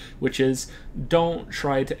writing, which is don't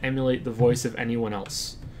try to emulate the voice of anyone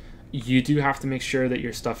else. You do have to make sure that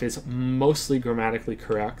your stuff is mostly grammatically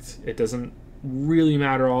correct. It doesn't really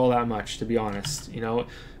matter all that much, to be honest. You know,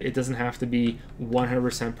 it doesn't have to be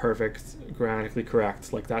 100% perfect, grammatically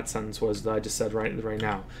correct, like that sentence was that I just said right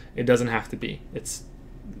now. It doesn't have to be.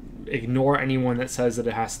 Ignore anyone that says that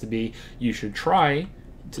it has to be. You should try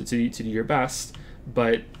to do your best,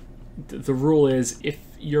 but the rule is, if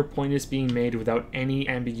your point is being made without any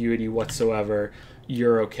ambiguity whatsoever,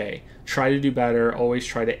 you're okay. Try to do better. Always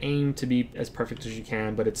try to aim to be as perfect as you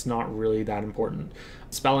can, but it's not really that important.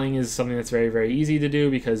 Spelling is something that's very, very easy to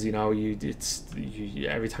do, because you know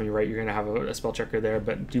every time you write, you're going to have a spell checker there,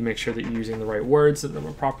 but do make sure that you're using the right words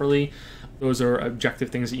properly. Those are objective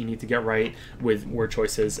things that you need to get right with word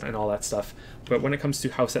choices and all that stuff. But when it comes to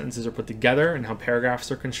how sentences are put together and how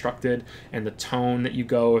paragraphs are constructed and the tone that you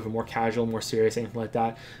go, if it's more casual, more serious, anything like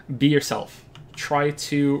that, be yourself. Try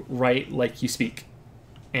to write like you speak.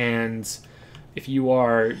 And if you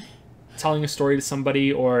are telling a story to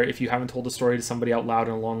somebody, or if you haven't told a story to somebody out loud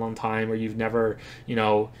in a long, long time, or you've never,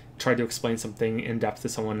 tried to explain something in depth to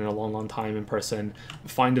someone in a long, long time in person,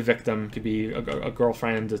 find a victim. It could be a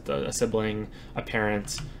girlfriend, a sibling, a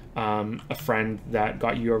parent, a friend that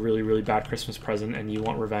got you a really, really bad Christmas present and you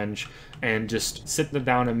want revenge, and just sit them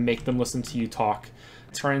down and make them listen to you talk.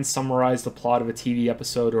 Try and summarize the plot of a TV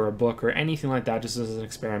episode or a book or anything like that, just as an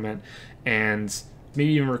experiment, and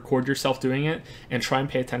maybe even record yourself doing it, and try and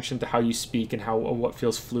pay attention to how you speak and what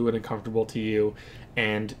feels fluid and comfortable to you,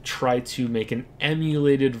 and try to make an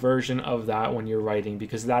emulated version of that when you're writing,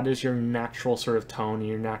 because that is your natural sort of tone and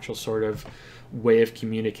your natural sort of way of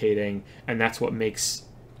communicating, and that's what makes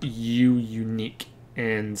you unique.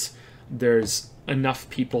 And there's enough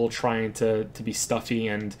people trying to be stuffy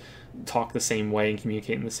and talk the same way and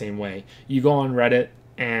communicate in the same way. You go on Reddit,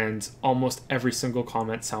 and almost every single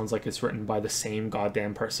comment sounds like it's written by the same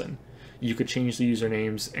goddamn person. You could change the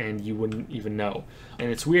usernames and you wouldn't even know.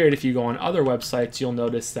 And it's weird, if you go on other websites, you'll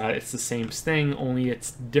notice that it's the same thing, only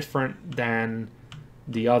it's different than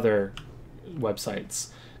the other websites.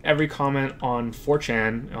 Every comment on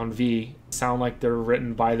 4chan, on V, sound like they're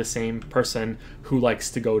written by the same person who likes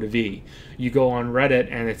to go to V. You go on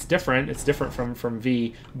Reddit and it's different from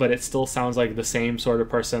V, but it still sounds like the same sort of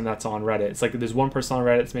person that's on Reddit. It's like there's one person on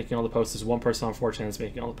Reddit that's making all the posts, there's one person on 4chan that's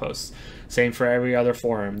making all the posts. Same for every other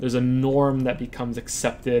forum. There's a norm that becomes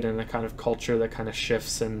accepted and a kind of culture that kind of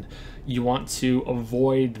shifts, and you want to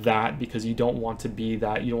avoid that because you don't want to be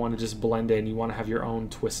that. You don't want to just blend in. You want to have your own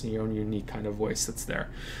twist and your own unique kind of voice that's there.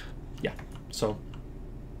 Yeah, so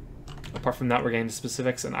apart from that, we're getting into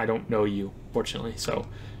specifics, and I don't know you, fortunately, so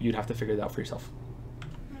you'd have to figure that out for yourself.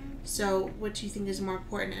 So what do you think is more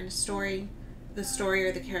important in a story? The story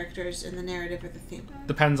or the characters, and the narrative or the theme?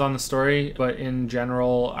 Depends on the story, but in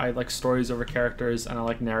general, I like stories over characters, and I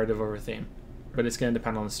like narrative over theme. But it's going to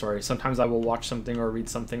depend on the story. Sometimes I will watch something or read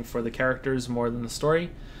something for the characters more than the story.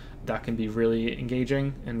 That can be really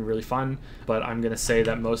engaging and really fun, but I'm going to say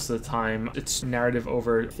that most of the time, it's narrative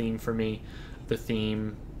over theme for me. The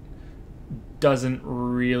theme doesn't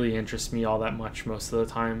really interest me all that much most of the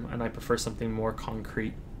time, and I prefer something more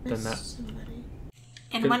concrete than that.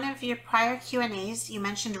 In one of your prior Q&As, you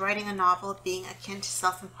mentioned writing a novel being akin to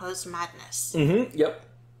self-imposed madness. Yep.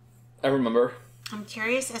 I remember. I'm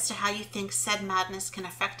curious as to how you think said madness can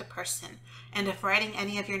affect a person, and if writing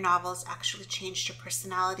any of your novels actually changed your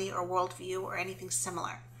personality or worldview or anything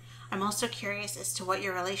similar. I'm also curious as to what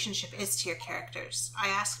your relationship is to your characters. I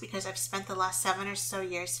ask because I've spent the last 7 or so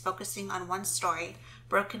years focusing on one story,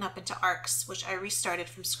 broken up into arcs, which I restarted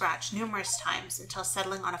from scratch numerous times until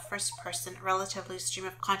settling on a first-person, relatively stream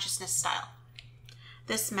of consciousness style.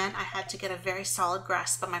 This meant I had to get a very solid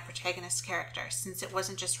grasp of my protagonist's character, since it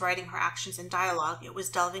wasn't just writing her actions and dialogue, it was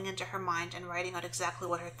delving into her mind and writing out exactly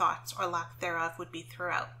what her thoughts, or lack thereof, would be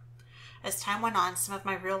throughout. As time went on, some of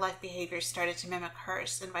my real-life behaviors started to mimic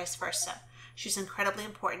hers, and vice versa. She's incredibly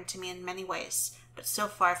important to me in many ways, but so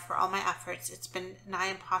far, for all my efforts, it's been nigh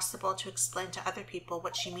impossible to explain to other people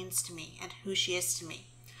what she means to me and who she is to me.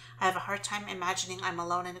 I have a hard time imagining I'm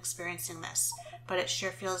alone in experiencing this, but it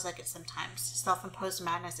sure feels like it sometimes. Self-imposed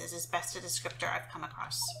madness is as best a descriptor I've come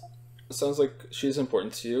across. It sounds like she's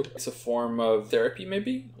important to you. It's a form of therapy,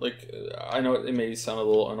 maybe? Like, I know it may sound a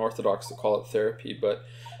little unorthodox to call it therapy, but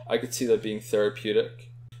I could see that being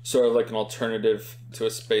therapeutic. Sort of like an alternative to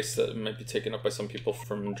a space that might be taken up by some people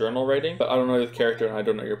from journal writing. But I don't know your character and I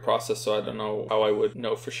don't know your process, so I don't know how I would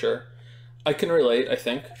know for sure. I can relate, I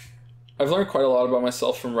think. I've learned quite a lot about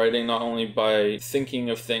myself from writing, not only by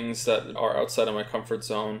thinking of things that are outside of my comfort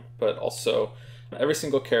zone, but also every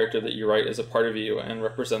single character that you write is a part of you and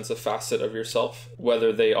represents a facet of yourself,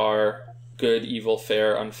 whether they are good, evil,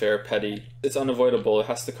 fair, unfair, petty. It's unavoidable. It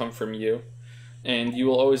has to come from you. And you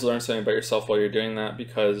will always learn something about yourself while you're doing that,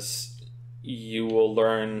 because you will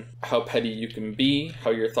learn how petty you can be, how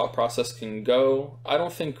your thought process can go. I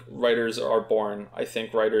don't think writers are born. I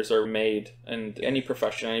think writers are made, and any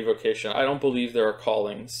profession, any vocation. I don't believe there are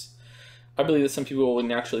callings. I believe that some people will be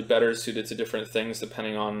naturally better suited to different things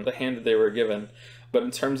depending on the hand that they were given. But in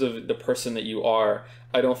terms of the person that you are,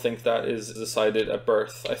 I don't think that is decided at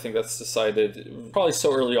birth. I think that's decided probably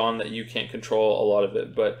so early on that you can't control a lot of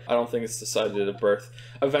it, but I don't think it's decided at birth.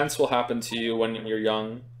 Events will happen to you when you're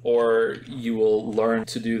young, or you will learn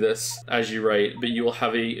to do this as you write, but you will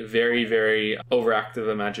have a very, very overactive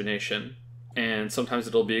imagination. And sometimes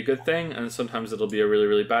it'll be a good thing, and sometimes it'll be a really,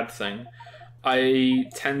 really bad thing. I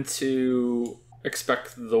tend to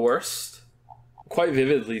expect the worst quite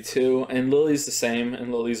vividly too, and Lili's the same,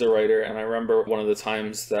 and Lili's a writer, and I remember one of the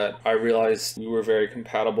times that I realized we were very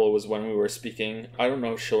compatible was when we were speaking. I don't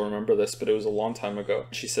know if she'll remember this, but it was a long time ago.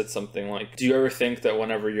 She said something like, do you ever think that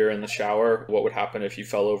whenever you're in the shower, what would happen if you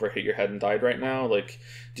fell over, hit your head, and died right now? Like,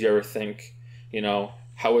 do you ever think, you know,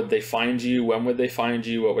 how would they find you? When would they find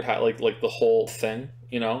you? What would happen? Like the whole thing,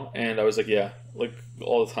 you know? And I was like, yeah, like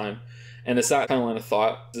all the time. And it's that kind of line of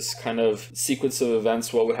thought, this kind of sequence of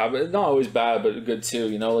events, what would happen? Not always bad, but good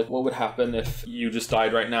too, you know? Like, what would happen if you just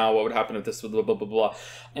died right now? What would happen if this, blah, blah, blah, blah.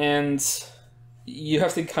 And you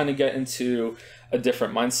have to kind of get into a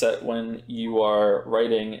different mindset when you are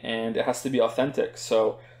writing, and it has to be authentic.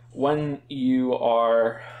 So when you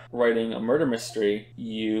are writing a murder mystery,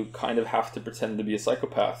 you kind of have to pretend to be a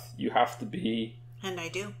psychopath. You have to be... And I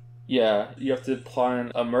do. Yeah, you have to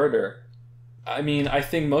plan a murder. I mean, I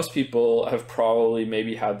think most people have probably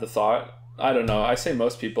maybe had the thought. I don't know. I say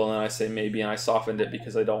most people, and I say maybe, and I softened it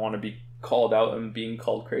because I don't want to be called out and being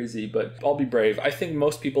called crazy, but I'll be brave. I think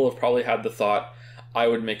most people have probably had the thought, I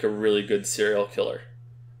would make a really good serial killer.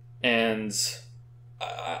 And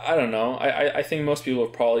I don't know. I think most people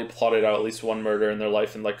have probably plotted out at least one murder in their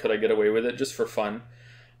life and like, could I get away with it just for fun?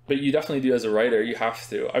 But you definitely do as a writer. You have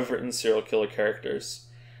to. I've written serial killer characters.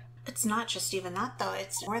 It's not just even that, though.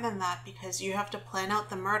 It's more than that, because you have to plan out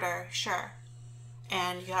the murder, sure.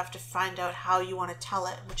 And you have to find out how you want to tell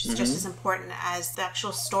it, which is just as important as the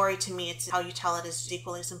actual story to me. It's how you tell it is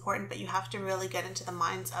equally as important, but you have to really get into the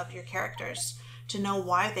minds of your characters to know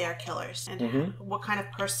why they are killers and what kind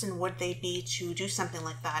of person would they be to do something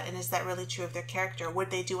like that, and is that really true of their character?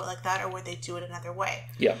 Would they do it like that, or would they do it another way?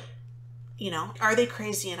 Yeah. You know, are they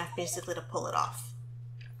crazy enough basically to pull it off?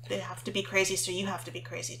 They have to be crazy, so you have to be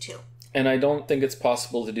crazy too. And I don't think it's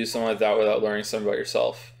possible to do something like that without learning something about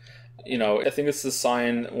yourself. You know, I think it's the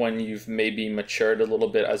sign when you've maybe matured a little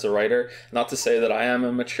bit as a writer. Not to say that I am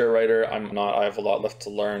a mature writer. I'm not. I have a lot left to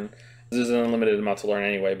learn. There's an unlimited amount to learn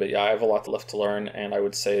anyway, but yeah, I have a lot left to learn, and I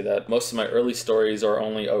would say that most of my early stories are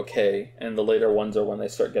only okay, and the later ones are when they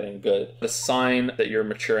start getting good. The sign that you're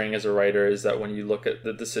maturing as a writer is that when you look at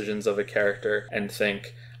the decisions of a character and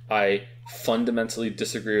think, I fundamentally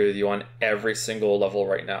disagree with you on every single level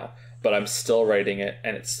right now, but I'm still writing it,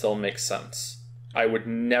 and it still makes sense. I would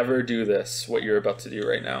never do this, what you're about to do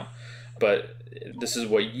right now, but this is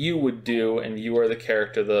what you would do, and you are the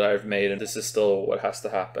character that I've made, and this is still what has to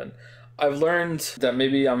happen. I've learned that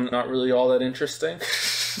maybe I'm not really all that interesting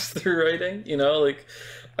through writing, you know, like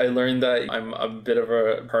I learned that I'm a bit of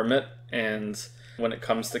a hermit, and when it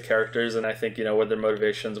comes to characters, and I think, you know, what their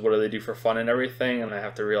motivations, what do they do for fun and everything, and I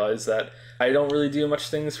have to realize that I don't really do much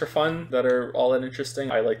things for fun that are all that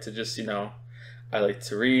interesting. I like to just, you know, I like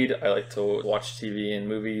to read, I like to watch TV and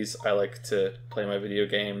movies, I like to play my video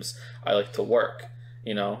games, I like to work,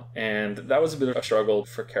 you know, and that was a bit of a struggle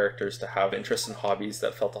for characters to have interests and hobbies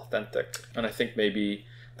that felt authentic. And I think maybe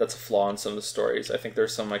that's a flaw in some of the stories. I think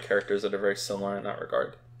there's some of my characters that are very similar in that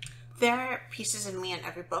regard. There are pieces of me in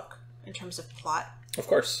every book in terms of plot. Of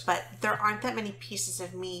course. But there aren't that many pieces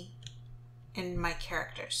of me in my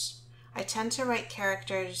characters. I tend to write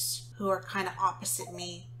characters who are kind of opposite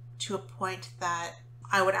me to a point that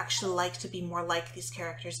I would actually like to be more like these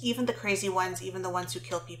characters. Even the crazy ones, even the ones who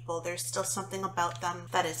kill people, there's still something about them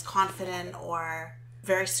that is confident or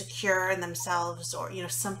very secure in themselves, or, you know,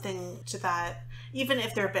 something to that. Even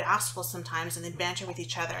if they're a bit assholes sometimes and they banter with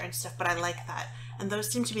each other and stuff, but I like that. And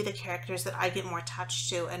those seem to be the characters that I get more attached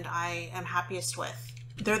to and I am happiest with.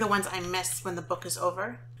 They're the ones I miss when the book is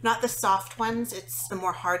over. Not the soft ones, it's the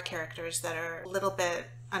more hard characters that are a little bit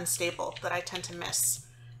unstable that I tend to miss.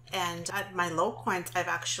 And at my low points, I've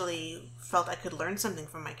actually felt I could learn something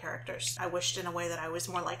from my characters. I wished in a way that I was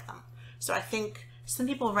more like them. So I think some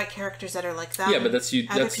people write characters that are like them. Yeah, but that's you.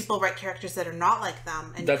 Other people write characters that are not like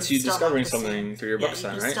them. And that's you discovering something through your books,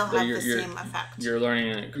 then, right? You still have the same effect. You're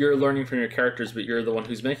learning from your characters, but you're the one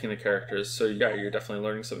who's making the characters. So yeah, you're definitely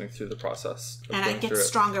learning something through the process. And I get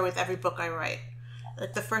stronger with every book I write.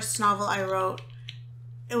 Like the first novel I wrote,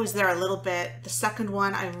 it was there a little bit. The second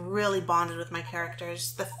one, I really bonded with my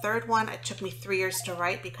characters. The third one, it took me 3 years to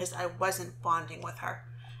write because I wasn't bonding with her.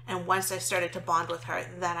 And once I started to bond with her,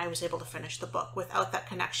 then I was able to finish the book. Without that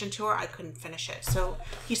connection to her, I couldn't finish it. So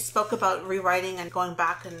he spoke about rewriting and going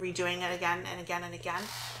back and redoing it again and again and again.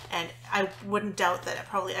 And I wouldn't doubt that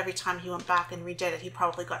probably every time he went back and redid it, he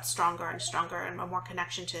probably got stronger and stronger and a more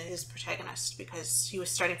connection to his protagonist because he was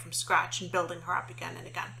starting from scratch and building her up again and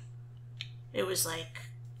again. It was like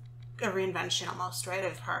a reinvention almost, right,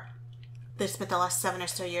 of her. They spent the last 7 or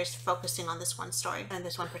so years focusing on this one story and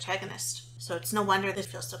this one protagonist. So it's no wonder they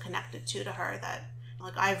feel so connected to her that,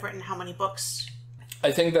 like, I've written how many books?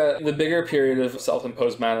 I think that the bigger period of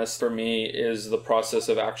self-imposed madness for me is the process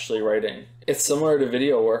of actually writing. It's similar to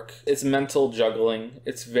video work. It's mental juggling.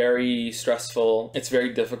 It's very stressful. It's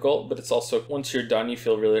very difficult, but it's also, once you're done, you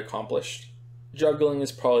feel really accomplished. Juggling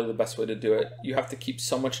is probably the best way to do it. You have to keep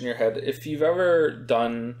so much in your head. If you've ever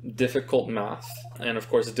done difficult math, and of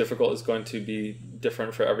course difficult is going to be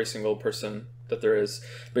different for every single person that there is,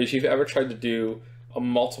 but if you've ever tried to do a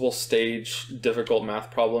multiple stage difficult math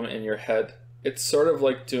problem in your head, it's sort of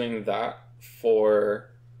like doing that for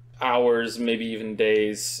hours, maybe even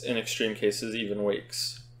days, in extreme cases, even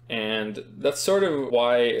weeks. And that's sort of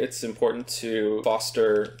why it's important to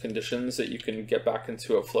foster conditions that you can get back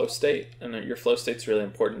into a flow state. And your flow state's really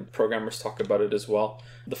important. Programmers talk about it as well.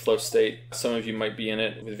 The flow state, some of you might be in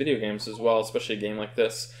it with video games as well, especially a game like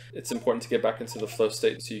this. It's important to get back into the flow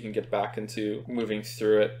state so you can get back into moving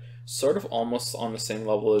through it, sort of almost on the same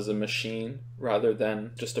level as a machine rather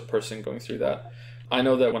than just a person going through that. I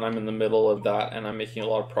know that when I'm in the middle of that and I'm making a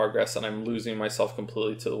lot of progress and I'm losing myself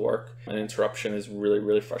completely to the work, an interruption is really,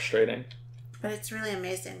 really frustrating. But it's really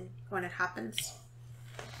amazing when it happens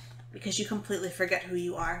because you completely forget who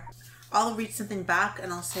you are. I'll read something back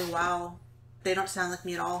and I'll say, wow, they don't sound like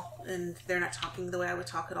me at all, and they're not talking the way I would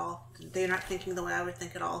talk at all. They're not thinking the way I would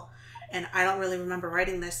think at all. And I don't really remember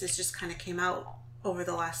writing this. This just kind of came out over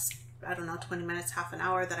the last, I don't know, 20 minutes, half an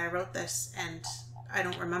hour that I wrote this, and I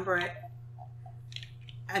don't remember it.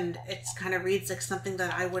 And it kind of reads like something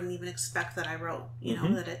that I wouldn't even expect that I wrote. You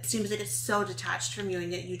know, that it seems like it's so detached from you,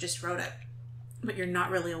 and yet you just wrote it. But you're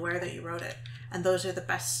not really aware that you wrote it. And those are the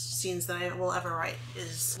best scenes that I will ever write,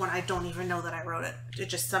 is when I don't even know that I wrote it. It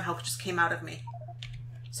just somehow just came out of me.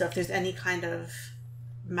 So if there's any kind of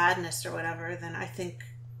madness or whatever, then I think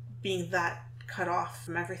being that cut off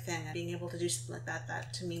from everything and being able to do something like that,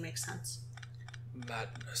 that to me makes sense.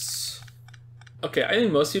 Madness. Okay, I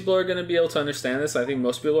think most people are going to be able to understand this. I think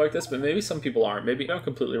most people are like this, but maybe some people aren't. Maybe I'm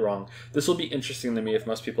completely wrong. This will be interesting to me if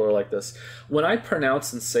most people are like this. When I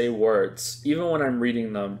pronounce and say words, even when I'm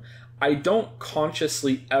reading them, I don't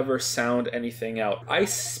consciously ever sound anything out. I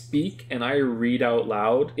speak and I read out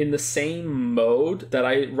loud in the same mode that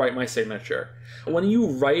I write my signature. When you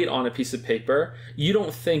write on a piece of paper, you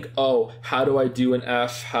don't think, oh, how do I do an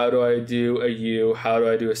F? How do I do a U? How do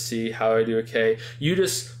I do a C? How do I do a K? You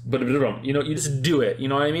just, you just do it. You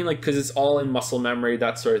know what I mean? Like, because it's all in muscle memory,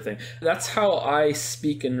 that sort of thing. That's how I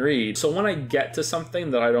speak and read. So when I get to something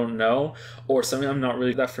that I don't know, or something I'm not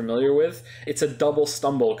really that familiar with, it's a double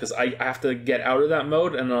stumble, because I have to get out of that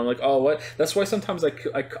mode, and I'm like, oh, what? That's why sometimes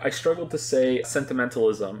I struggle to say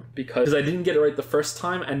sentimentalism, because I didn't get it right the first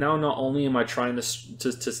time, and now not only am I trying to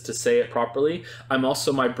say it properly, I'm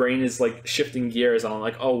also, my brain is like shifting gears, and I'm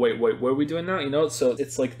like, oh, wait, what are we doing now? You know, so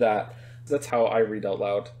it's like that. That's how I read out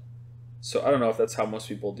loud. So I don't know if that's how most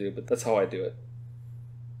people do, but that's how I do it.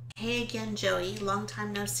 Hey again, Joey. Long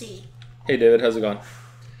time no see. Hey, David. How's it going?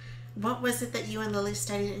 What was it that you and Lili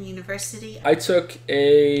studied in university? I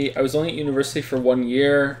was only at university for 1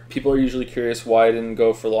 year. People are usually curious why I didn't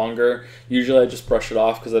go for longer. Usually I just brush it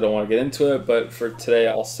off because I don't want to get into it, but for today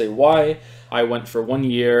I'll say why. I went for 1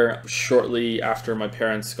 year. Shortly after my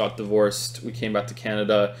parents got divorced, we came back to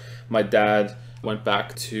Canada. My dad went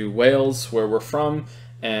back to Wales, where we're from,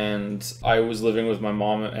 and I was living with my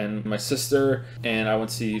mom and my sister, and I went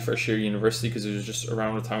to see first year university because it was just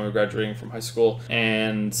around the time we were graduating from high school.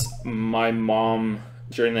 And my mom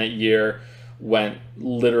during that year went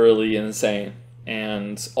literally insane,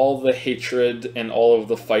 and all the hatred and all of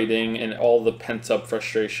the fighting and all the pent-up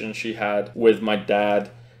frustration she had with my dad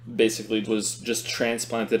basically was just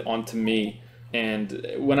transplanted onto me. And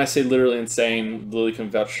when I say literally insane, Lili can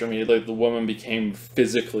vouch for me, like the woman became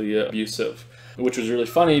physically abusive, which was really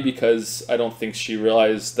funny because I don't think she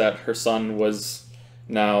realized that her son was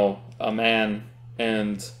now a man,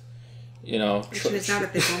 and, you know, she was not a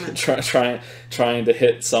big woman. trying to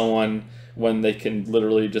hit someone when they can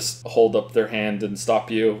literally just hold up their hand and stop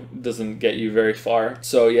you doesn't get you very far.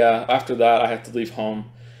 So yeah, after that I had to leave home,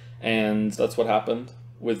 and that's what happened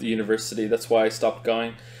with the university. That's why I stopped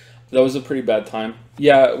going. That was a pretty bad time.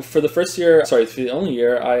 Yeah, for the only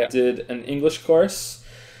year, I did an English course,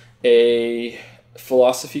 a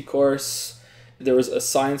philosophy course. There was a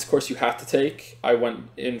science course you had to take. I went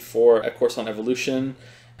in for a course on evolution.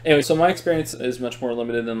 Anyway, so my experience is much more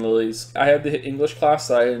limited than Lili's. I had the English class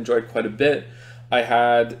that I enjoyed quite a bit. I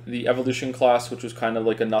had the evolution class, which was kind of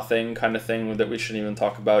like a nothing kind of thing that we shouldn't even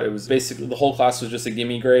talk about. It was basically, the whole class was just a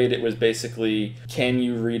gimme grade. It was basically, can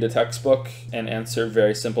you read a textbook and answer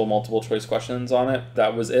very simple multiple choice questions on it?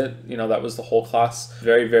 That was it. You know, that was the whole class.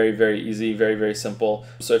 Very, very, very easy, very, very simple.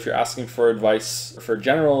 So if you're asking for advice for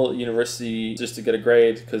general university just to get a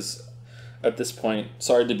grade, because at this point,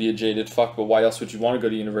 sorry to be a jaded fuck, but why else would you want to go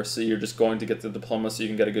to university? You're just going to get the diploma so you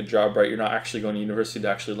can get a good job, right? You're not actually going to university to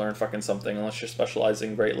actually learn fucking something unless you're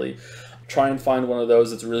specializing greatly. Try and find one of those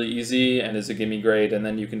that's really easy and is a gimme grade, and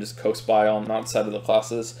then you can just coast by on the outside of the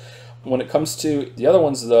classes. When it comes to the other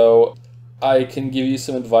ones, though, I can give you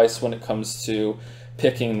some advice when it comes to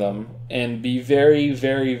picking them, and be very,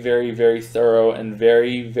 very, very, very thorough and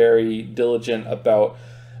very, very diligent about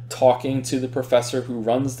talking to the professor who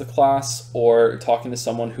runs the class, or talking to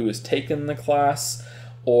someone who has taken the class,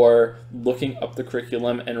 or looking up the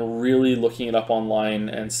curriculum and really looking it up online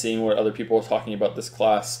and seeing what other people are talking about this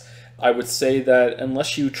class. I would say that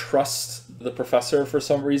unless you trust the professor for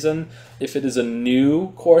some reason, if it is a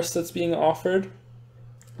new course that's being offered,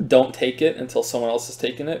 don't take it until someone else has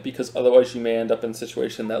taken it, because otherwise you may end up in a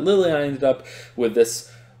situation that Lili and I ended up with,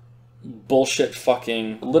 this bullshit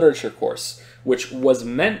fucking literature course, which was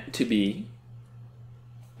meant to be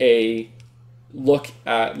a look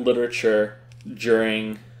at literature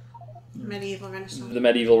during the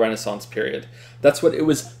medieval Renaissance period. That's what it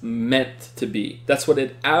was meant to be. That's what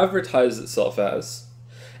it advertised itself as.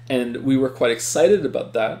 And we were quite excited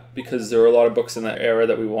about that because there were a lot of books in that era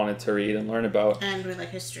that we wanted to read and learn about. And we like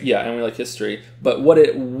history. Yeah, and we like history. But what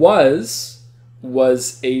it was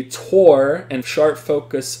was a tour and sharp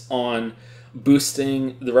focus on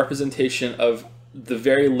boosting the representation of the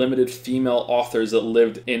very limited female authors that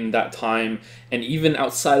lived in that time, and even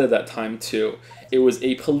outside of that time too. It was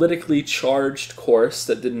a politically charged course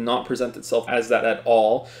that did not present itself as that at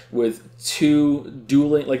all, with two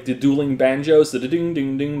dueling, like the dueling banjos, the ding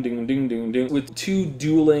ding ding ding ding ding ding, with two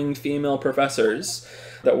dueling female professors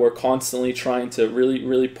that were constantly trying to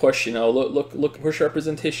really push, look, push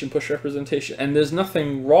representation. And there's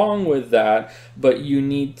nothing wrong with that, but you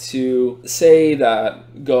need to say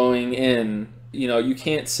that going in. You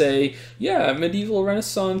can't say, yeah, medieval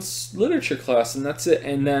Renaissance literature class, and that's it,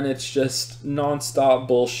 and then it's just nonstop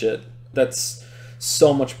bullshit. That's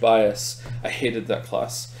so much bias. I hated that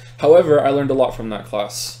class. However, I learned a lot from that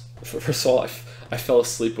class. First of all, I fell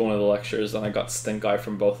asleep in one of the lectures, and I got stink eye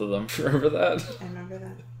from both of them. Remember that? I remember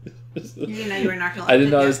that. You didn't know you were narcoleptic. I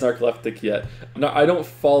didn't know I was narcoleptic yet. No, I don't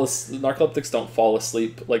fall. Narcoleptics don't fall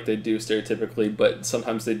asleep like they do stereotypically, but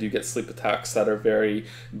sometimes they do get sleep attacks that are very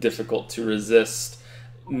difficult to resist.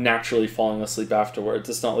 Naturally falling asleep afterwards.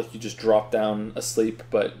 It's not like you just drop down asleep,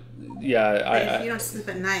 but yeah, if you don't sleep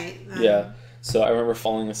at night. Yeah, so I remember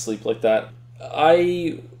falling asleep like that.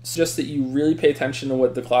 I suggest that you really pay attention to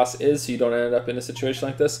what the class is, so you don't end up in a situation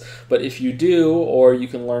like this. But if you do, or you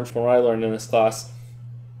can learn from what I learned in this class,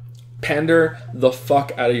 pander the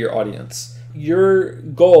fuck out of your audience. Your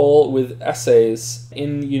goal with essays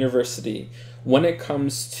in university, when it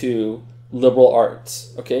comes to liberal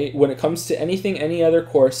arts, okay? When it comes to any other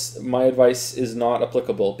course, my advice is not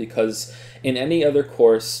applicable, because in any other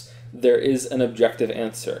course, there is an objective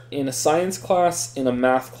answer. In a science class, in a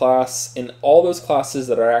math class, in all those classes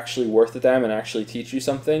that are actually worth it and actually teach you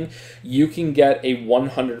something, you can get a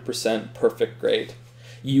 100% perfect grade.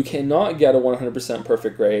 You cannot get a 100%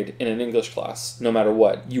 perfect grade in an English class, no matter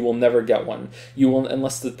what. You will never get one. You will,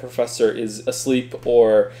 unless the professor is asleep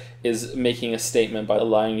or is making a statement by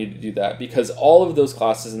allowing you to do that. Because all of those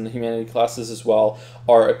classes, and the humanities classes as well,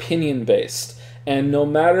 are opinion-based. And no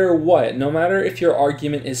matter what, no matter if your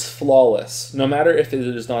argument is flawless, no matter if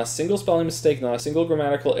there's not a single spelling mistake, not a single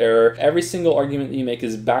grammatical error, every single argument that you make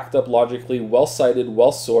is backed up logically, well-cited,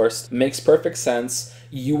 well-sourced, makes perfect sense,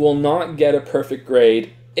 you will not get a perfect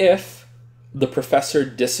grade if the professor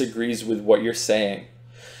disagrees with what you're saying.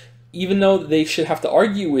 Even though they should have to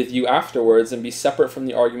argue with you afterwards and be separate from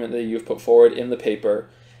the argument that you've put forward in the paper,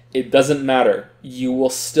 it doesn't matter. You will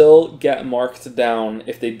still get marked down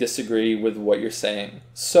if they disagree with what you're saying.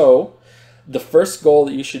 So, the first goal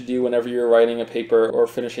that you should do whenever you're writing a paper or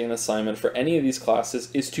finishing an assignment for any of these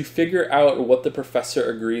classes is to figure out what the professor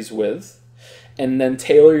agrees with, and then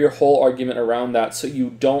tailor your whole argument around that so you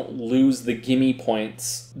don't lose the gimme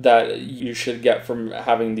points that you should get from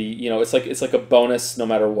having the, it's like a bonus no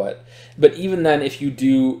matter what. But even then, if you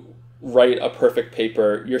do write a perfect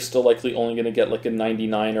paper, you're still likely only going to get like a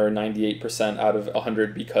 99 or a 98% out of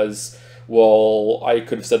 100 because, well, I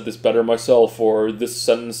could have said this better myself, or this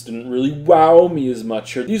sentence didn't really wow me as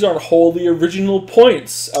much, or these aren't wholly original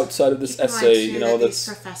points outside of this essay. These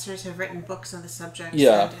professors have written books on the subject,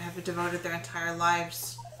 yeah, and have devoted their entire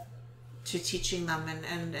lives to teaching them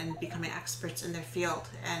and becoming experts in their field,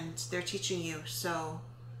 and they're teaching you, so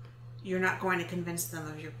you're not going to convince them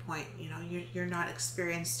of your point. You're not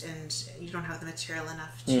experienced, and you don't have the material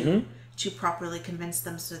enough to properly convince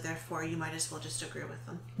them, so therefore you might as well just agree with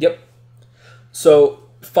them. Yep. So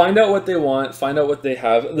find out what they want, find out what they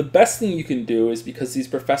have. The best thing you can do is, because these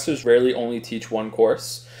professors rarely only teach one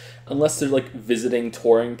course, unless they're like visiting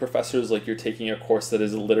touring professors, like you're taking a course that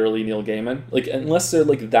is literally Neil Gaiman, like unless they're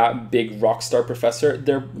like that big rock star professor,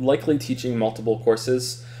 they're likely teaching multiple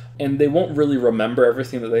courses, and they won't really remember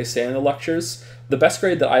everything that they say in the lectures. The best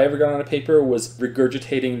grade that I ever got on a paper was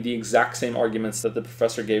regurgitating the exact same arguments that the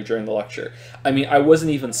professor gave during the lecture. I mean, I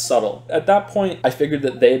wasn't even subtle. At that point, I figured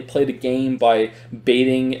that they had played a game by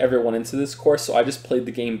baiting everyone into this course, so I just played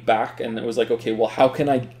the game back, and it was like, okay, well, how can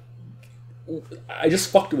I just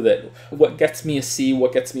fucked with it. What gets me a C,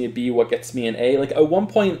 what gets me a B, what gets me an A. Like, at one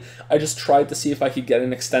point, I just tried to see if I could get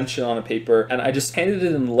an extension on a paper, and I just handed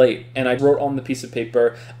it in late, and I wrote on the piece of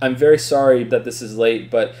paper, I'm very sorry that this is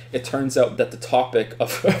late, but it turns out that the topic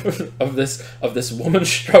of this woman's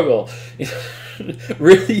struggle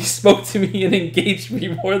really spoke to me and engaged me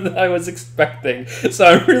more than I was expecting. So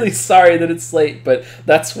I'm really sorry that it's late, but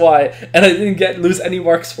that's why, and I didn't lose any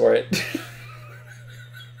marks for it.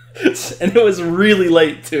 And it was really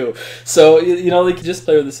late too. So, like, just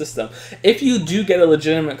play with the system. If you do get a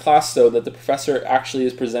legitimate class, though, that the professor actually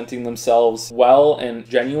is presenting themselves well and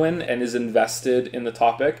genuine and is invested in the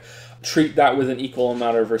topic, treat that with an equal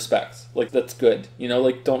amount of respect. Like, that's good.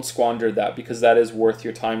 Like, don't squander that, because that is worth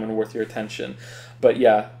your time and worth your attention. But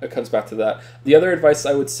yeah, it comes back to that. The other advice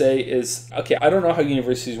I would say is, okay, I don't know how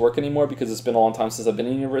universities work anymore because it's been a long time since I've been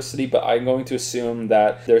in university, but I'm going to assume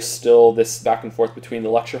that there's still this back and forth between the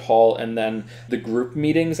lecture hall and then the group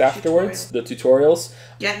meetings afterwards, the tutorials.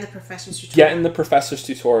 Get in the professor's tutorial. Get in the professor's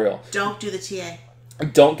tutorial. Don't do the TA.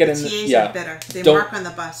 Don't get the in TAs the are bitter. They mark on the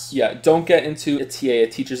bus. Yeah, don't get into a TA, a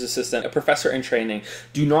teacher's assistant, a professor in training.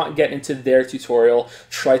 Do not get into their tutorial.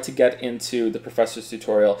 Try to get into the professor's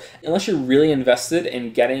tutorial. Unless you're really invested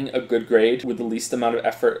in getting a good grade with the least amount of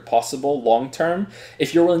effort possible long term,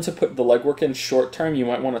 if you're willing to put the legwork in short term, you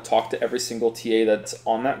might want to talk to every single TA that's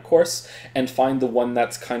on that course and find the one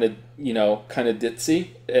that's kind of ditzy,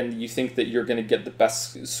 and you think that you're going to get the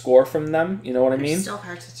best score from them. You know what I mean? It's still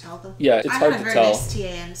hard to tell, though. Yeah, it's hard to tell. I had a very nice TA,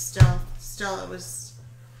 and still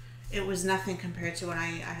it was nothing compared to when I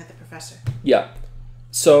had the professor. Yeah.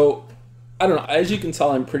 So, I don't know. As you can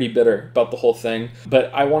tell, I'm pretty bitter about the whole thing.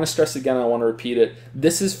 But I want to stress again, I want to repeat it.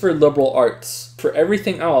 This is for liberal arts. For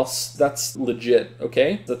everything else, that's legit,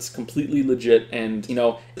 okay? That's completely legit. And,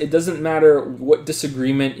 it doesn't matter what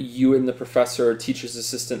disagreement you and the professor or teacher's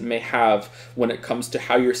assistant may have when it comes to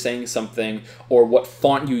how you're saying something or what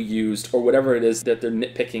font you used or whatever it is that they're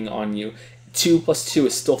nitpicking on you. 2 plus 2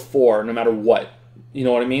 is still 4, no matter what. You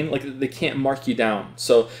know what I mean? Like, they can't mark you down.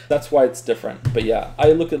 So that's why it's different. But yeah,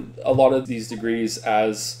 I look at a lot of these degrees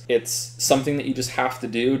as it's something that you just have to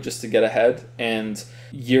do just to get ahead. And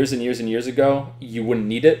years and years and years ago, you wouldn't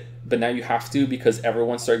need it. But now you have to, because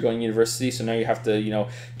everyone started going to university. So now you have to,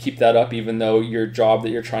 keep that up, even though your job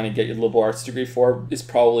that you're trying to get your liberal arts degree for is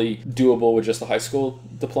probably doable with just a high school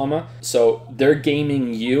diploma. So they're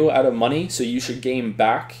gaming you out of money. So you should game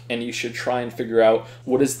back, and you should try and figure out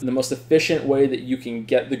what is the most efficient way that you can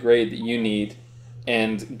get the grade that you need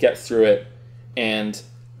and get through it and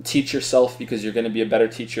teach yourself, because you're going to be a better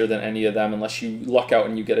teacher than any of them unless you luck out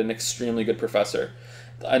and you get an extremely good professor.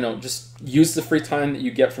 I know, just use the free time that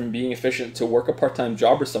you get from being efficient to work a part-time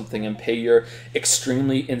job or something and pay your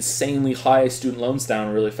extremely, insanely high student loans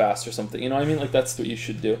down really fast or something. You know what I mean? Like, that's what you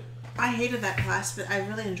should do. I hated that class, but I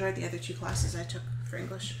really enjoyed the other 2 classes I took for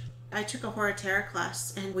English. I took a horror terror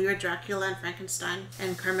class, and we were Dracula and Frankenstein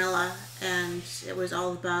and Carmilla, and it was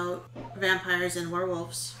all about vampires and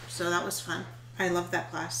werewolves, so that was fun. I loved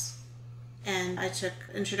that class. And I took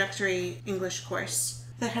introductory English course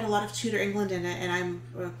that had a lot of Tudor England in it, and I'm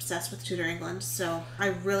obsessed with Tudor England, so I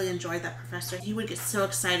really enjoyed that professor. He would get so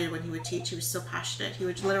excited when he would teach. He was so passionate. He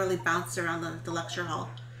would literally bounce around the lecture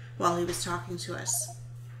hall while he was talking to us,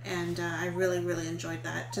 and I really, really enjoyed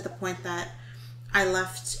that, to the point that I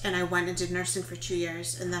left and I went and did nursing for 2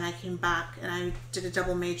 years, and then I came back and I did a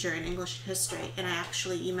double major in English and history, and I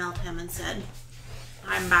actually emailed him and said,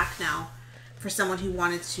 I'm back now. For someone who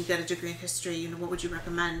wanted to get a degree in history, what would you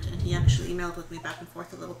recommend? And he actually emailed with me back and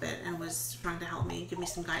forth a little bit and was trying to help me, give me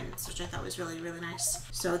some guidance, which I thought was really, really nice.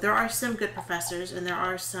 So there are some good professors, and there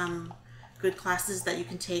are some good classes that you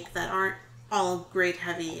can take that aren't all grade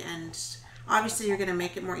heavy, and obviously you're going to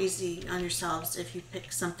make it more easy on yourselves if you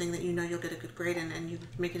pick something that you'll get a good grade in, and you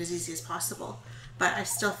make it as easy as possible. But I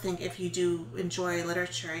still think if you do enjoy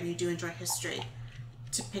literature and you do enjoy history,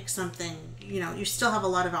 to pick something, you still have a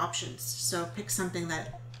lot of options. So pick something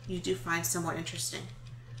that you do find somewhat interesting.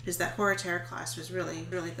 Because that horror terror class was really,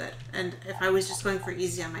 really good. And if I was just going for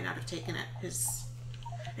easy, I might not have taken it. Because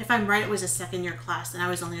if I'm right, it was a second-year class, and I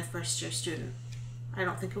was only a first-year student. I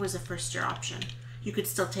don't think it was a first-year option. You could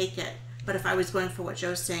still take it. But if I was going for what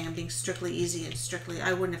Joe's saying and being strictly easy and strictly,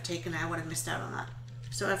 I wouldn't have taken it. I would have missed out on that.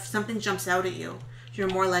 So if something jumps out at you, you're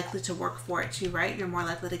more likely to work for it too, right? You're more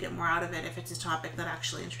likely to get more out of it if it's a topic that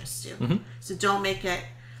actually interests you. Mm-hmm. So don't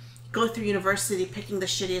go through university picking the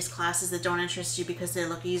shittiest classes that don't interest you because they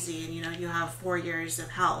look easy, and you have 4 years of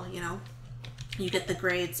hell, You get the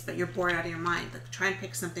grades, but you're bored out of your mind. Like, try and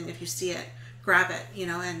pick something. If you see it, grab it,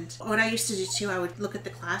 And what I used to do too, I would look at the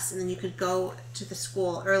class, and then you could go to the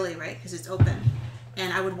school early, right? Because it's open.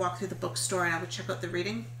 And I would walk through the bookstore and I would check out the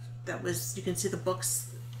reading. You can see the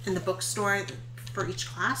books in the bookstore for each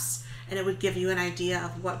class, and it would give you an idea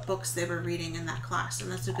of what books they were reading in that class.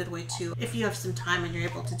 And that's a good way too, if you have some time and you're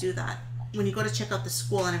able to do that. When you go to check out the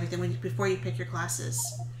school and everything, before you pick your classes,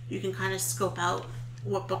 you can kind of scope out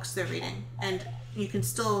what books they're reading, and you can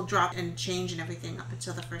still drop and change and everything up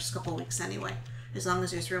until the first couple weeks anyway, as long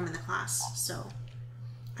as there's room in the class. So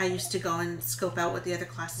I used to go and scope out what the other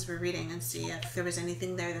classes were reading and see if there was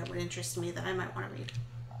anything there that would interest me that I might want to read.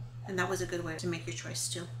 And that was a good way to make your choice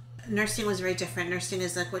too. Nursing was very different. Nursing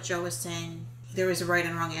is like what Joe was saying. There was right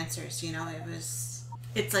and wrong answers, you know.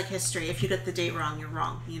 It's like history. If you get the date wrong, you're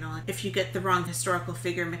wrong, you know. If you get the wrong historical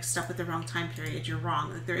figure mixed up with the wrong time period, you're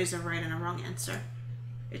wrong. Like, there is a right and a wrong answer.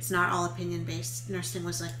 It's not all opinion based. Nursing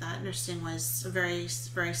was like that. Nursing was very,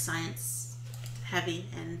 very science heavy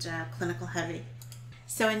and clinical heavy.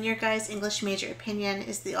 So in your guys' English major opinion,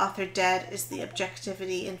 is the author dead? Is the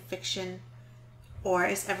objectivity in fiction? Or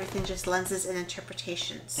is everything just lenses and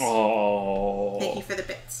interpretations? Oh. Thank you for the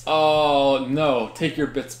bits. Oh, no. Take your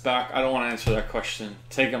bits back. I don't want to answer that question.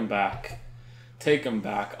 Take them back. Take them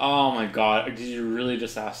back. Oh, my God. Did you really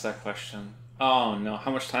just ask that question? Oh, no.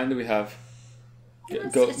 How much time do we have?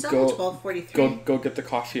 It's only 12:43. Go get the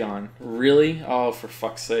coffee on. Really? Oh, for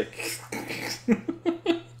fuck's sake.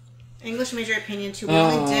 English major opinion too. We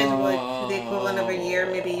only did what the equivalent of a year,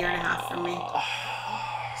 maybe a year and a half from me.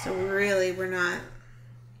 So really, we're not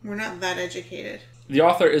that educated. The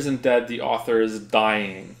author isn't dead. The author is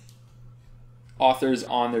dying. Author's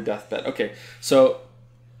on their deathbed. Okay, so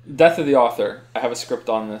death of the author. I have a script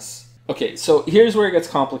on this. Okay, so here's where it gets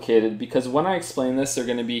complicated, because when I explain this, they're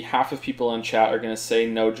going to be half of people in chat are going to say,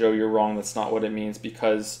 no, Joe, you're wrong. That's not what it means,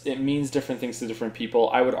 because it means different things to different people.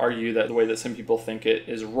 I would argue that the way that some people think it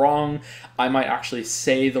is wrong. I might actually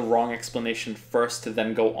say the wrong explanation first to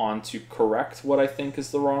then go on to correct what I think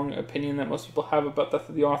is the wrong opinion that most people have about Death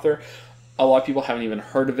of the Author. A lot of people haven't even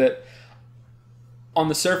heard of it. On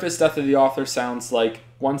the surface, Death of the Author sounds like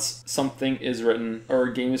once something is written, or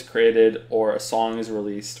a game is created, or a song is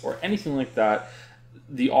released, or anything like that,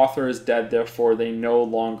 the author is dead, therefore they no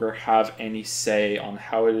longer have any say on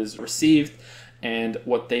how it is received and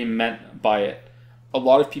what they meant by it. A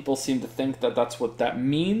lot of people seem to think that that's what that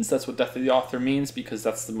means, that's what Death of the Author means, because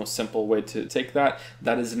that's the most simple way to take that.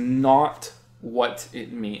 That is not what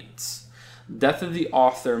it means. Death of the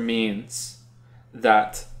Author means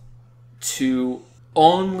that to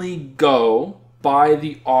only go by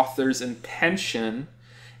the author's intention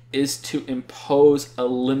is to impose a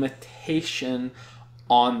limitation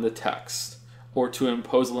on the text, or to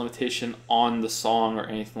impose a limitation on the song or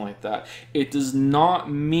anything like that. It does not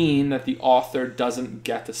mean that the author doesn't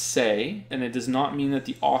get a say, and it does not mean that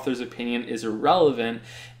the author's opinion is irrelevant.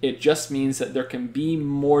 It just means that there can be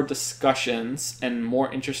more discussions and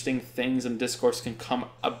more interesting things and discourse can come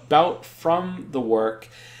about from the work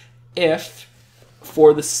if,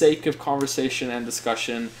 for the sake of conversation and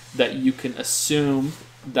discussion, that you can assume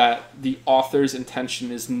that the author's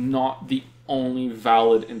intention is not the only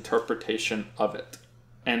valid interpretation of it.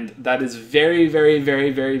 And that is very, very,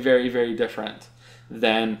 very, very, very, very different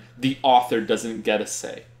than the author doesn't get a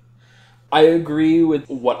say. I agree with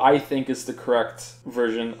what I think is the correct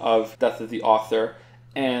version of Death of the Author,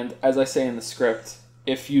 and as I say in the script,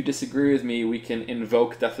 if you disagree with me, we can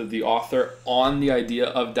invoke Death of the Author on the idea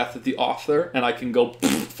of Death of the Author, and I can go,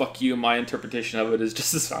 fuck you, my interpretation of it is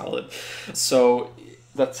just as valid. So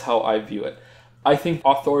that's how I view it. I think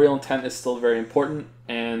authorial intent is still very important,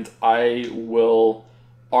 and I will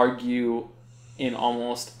argue in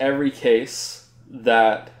almost every case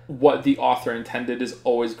that what the author intended is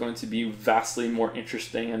always going to be vastly more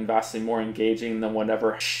interesting and vastly more engaging than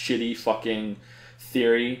whatever shitty fucking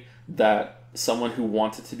theory that someone who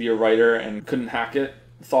wanted to be a writer and couldn't hack it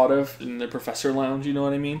thought of in the professor lounge, you know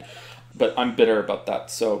what I mean? But I'm bitter about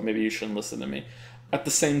that, so maybe you shouldn't listen to me. At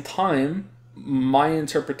the same time, my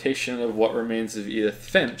interpretation of What Remains of Edith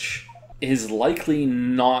Finch is likely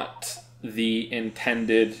not the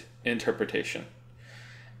intended interpretation.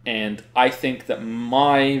 And I think that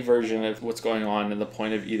my version of what's going on in the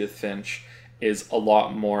point of Edith Finch is a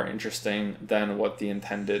lot more interesting than what the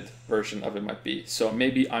intended version of it might be. So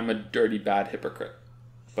maybe I'm a dirty, bad hypocrite.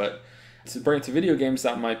 But to bring it to video games,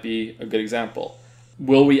 that might be a good example.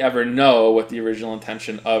 Will we ever know what the original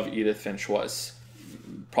intention of Edith Finch was?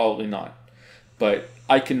 Probably not. But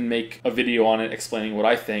I can make a video on it explaining what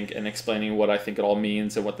I think and explaining what I think it all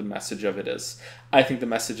means and what the message of it is. I think the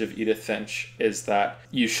message of Edith Finch is that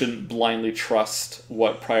you shouldn't blindly trust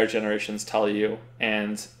what prior generations tell you,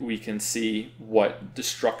 and we can see what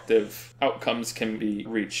destructive outcomes can be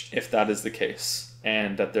reached if that is the case,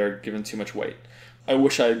 and that they're given too much weight. I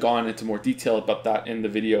wish I had gone into more detail about that in the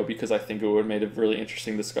video because I think it would have made a really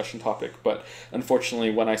interesting discussion topic. But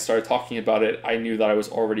unfortunately, when I started talking about it, I knew that I was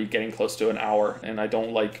already getting close to an hour, and I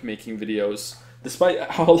don't like making videos Despite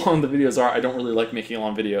how long the videos are, I don't really like making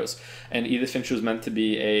long videos. And Edith Finch was meant to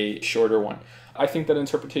be a shorter one. I think that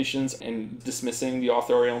interpretations and dismissing the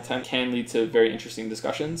authorial intent can lead to very interesting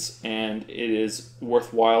discussions, and it is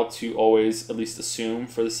worthwhile to always at least assume,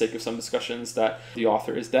 for the sake of some discussions, that the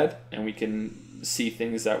author is dead, and we can see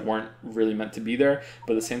things that weren't really meant to be there.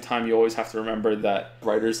 But at the same time, you always have to remember that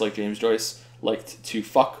writers like James Joyce liked to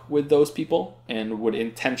fuck with those people and would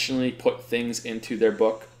intentionally put things into their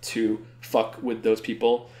book to fuck with those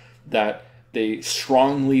people that they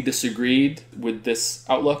strongly disagreed with this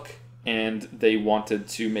outlook, and they wanted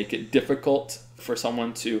to make it difficult for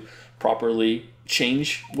someone to properly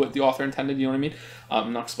change what the author intended. You know what I mean?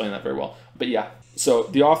 I'm not explaining that very well. But yeah, so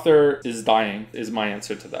the author is dying is my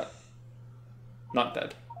answer to that. Not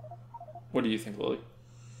dead. What do you think, Lily?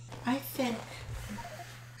 I think...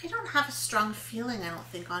 I don't have a strong feeling, I don't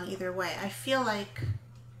think, on either way. I feel like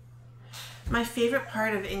my favorite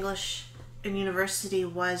part of English in university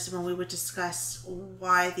was when we would discuss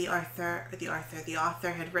why the author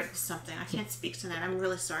had written something. I can't speak tonight. I'm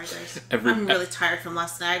really sorry, guys. I'm really tired from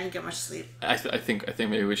last night. I didn't get much sleep. I think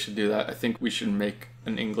maybe we should do that. I think we should make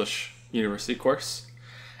an English university course,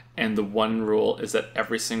 and the one rule is that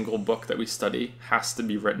every single book that we study has to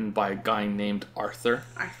be written by a guy named Arthur.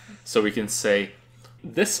 So we can say,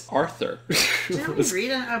 this Arthur. Didn't we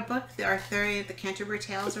read a book, the Canterbury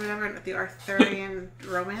Tales or whatever, the Arthurian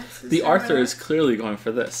romances? The Arthur is clearly going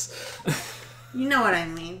for this. You know what I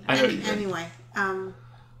mean. I know what you mean. Anyway,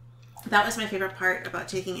 that was my favorite part about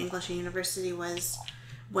taking English in university, was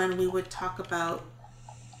when we would talk about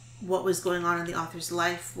what was going on in the author's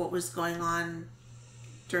life, what was going on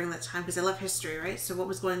during that time, because I love history, right? So what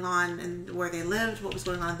was going on and where they lived, what was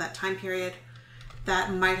going on in that time period,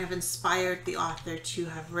 that might have inspired the author to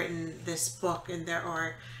have written this book,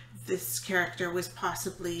 or this character was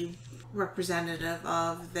possibly representative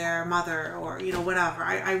of their mother, or, you know, whatever.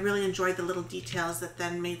 I really enjoyed the little details that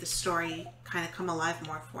then made the story kind of come alive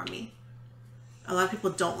more for me. A lot of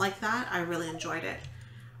people don't like that. I really enjoyed it.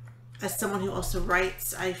 As someone who also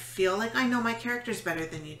writes, I feel like I know my characters better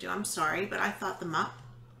than you do. I'm sorry, but I thought them up.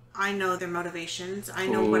 I know their motivations. I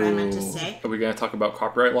know what I meant to say. Are we going to talk about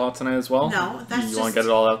copyright law tonight as well? No, that's you want to get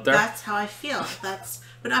it all out there? That's how I feel.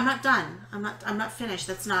 But I'm not done. I'm not finished.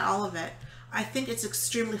 That's not all of it. I think it's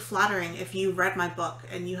extremely flattering if you read my book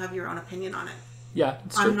and you have your own opinion on it. Yeah,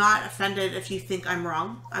 it's true. I'm not offended if you think I'm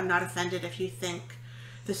wrong. I'm not offended if you think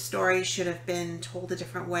the story should have been told a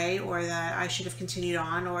different way, or that I should have continued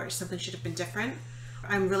on, or something should have been different.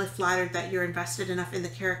 I'm really flattered that you're invested enough in the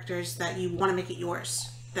characters that you want to make it yours,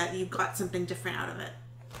 that you got something different out of it.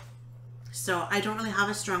 So I don't really have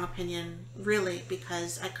a strong opinion, really,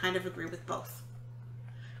 because I kind of agree with both.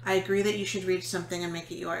 I agree that you should read something and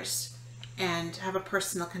make it yours, and have a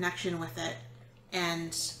personal connection with it,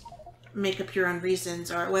 and make up your own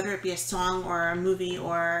reasons, or whether it be a song or a movie,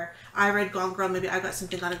 or I read Gone Girl, maybe I got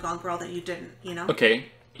something out of Gone Girl that you didn't, you know? Okay,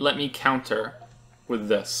 let me counter with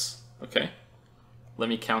this, okay? Let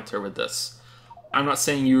me counter with this. I'm not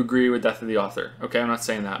saying you agree with Death of the Author, okay? I'm not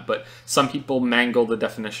saying that, but some people mangle the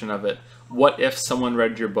definition of it. What if someone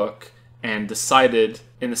read your book and decided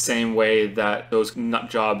in the same way that those nut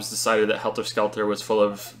jobs decided that Helter Skelter was full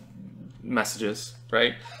of messages,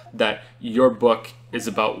 right? That your book is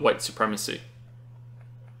about white supremacy.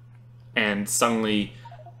 And suddenly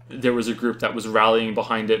there was a group that was rallying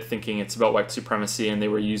behind it thinking it's about white supremacy, and they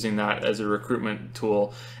were using that as a recruitment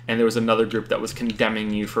tool. And there was another group that was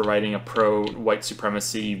condemning you for writing a pro-white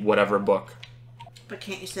supremacy whatever book. But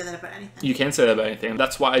can't you say that about anything? You can say that about anything.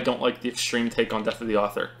 That's why I don't like the extreme take on Death of the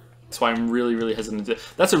Author. That's why I'm really, really hesitant to...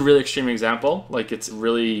 That's a really extreme example. Like, it's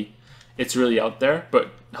really out there.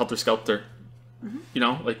 But Helter Skelter, you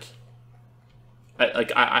know, like...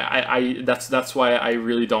 That's why I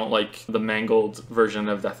really don't like the mangled version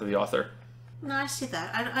of Death of the Author. No, I see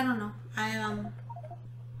that. I don't know.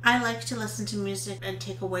 I like to listen to music and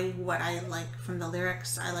take away what I like from the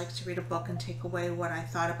lyrics. I like to read a book and take away what I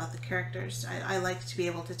thought about the characters. I like to be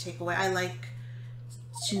able to take away... I like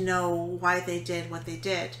to know why they did what they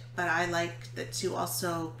did, but I like that to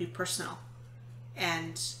also be personal.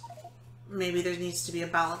 And maybe there needs to be a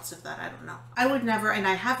balance of that. I don't know. I would never, and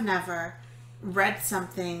I have never... read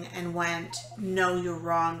something and went, no, you're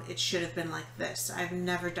wrong, it should have been like this. I've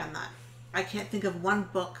never done that. I can't think of one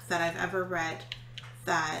book that I've ever read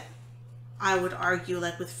that I would argue,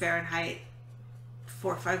 like with Fahrenheit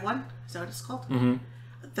 451, is that what it's called? Mm-hmm.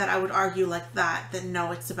 That I would argue like that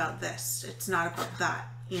no, it's about this, it's not about that,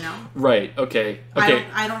 you know? Right, okay.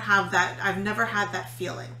 I don't have that, I've never had that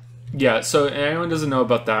feeling. Yeah, so anyone doesn't know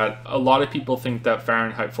about that, a lot of people think that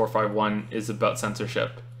Fahrenheit 451 is about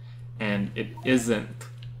censorship. And it isn't.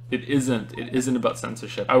 It isn't about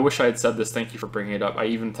censorship. I wish I had said this. Thank you for bringing it up. I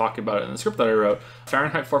even talked about it in the script that I wrote.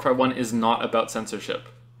 Fahrenheit 451 is not about censorship.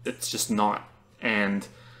 It's just not. And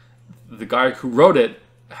the guy who wrote it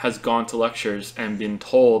has gone to lectures and been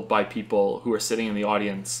told by people who are sitting in the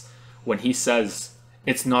audience, when he says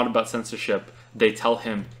it's not about censorship, they tell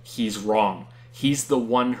him he's wrong. He's the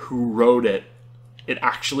one who wrote it. It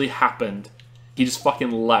actually happened. He just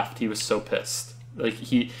fucking left. He was so pissed. I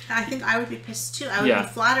think I would be pissed too. I would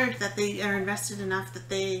be flattered that they are invested enough that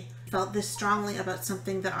they felt this strongly about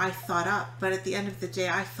something that I thought up. But at the end of the day,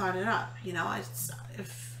 I thought it up. You know,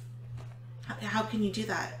 how can you do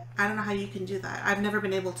that? I don't know how you can do that. I've never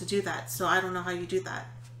been able to do that, so I don't know how you do that.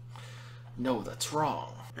 No, that's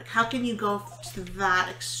wrong. Like, how can you go to that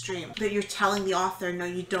extreme? That you're telling the author, no,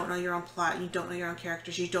 you don't know your own plot, you don't know your own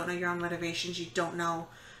characters, you don't know your own motivations, you don't know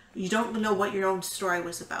what your own story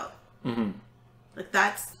was about. Mm-hmm. Like,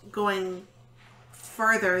 that's going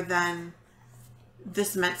further than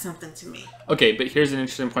this meant something to me. Okay, but here's an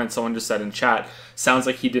interesting point someone just said in chat. Sounds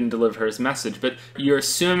like he didn't deliver his message, but you're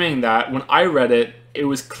assuming that when I read it, it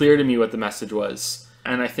was clear to me what the message was.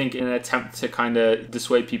 And I think in an attempt to kind of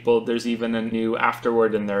dissuade people, there's even a new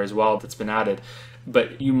afterword in there as well that's been added.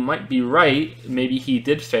 But you might be right, maybe he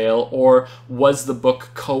did fail, or was the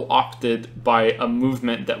book co-opted by a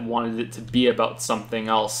movement that wanted it to be about something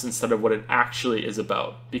else instead of what it actually is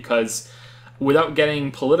about? Because without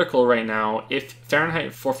getting political right now, if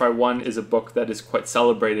Fahrenheit 451 is a book that is quite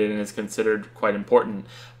celebrated and is considered quite important,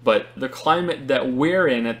 but the climate that we're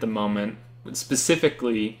in at the moment,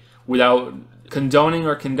 specifically, without condoning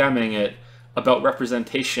or condemning it, about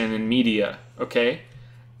representation in media, okay?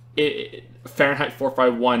 Fahrenheit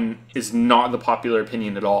 451 is not the popular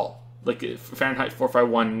opinion at all. Like, Fahrenheit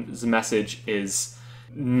 451's message is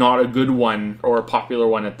not a good one or a popular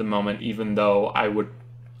one at the moment, even though I would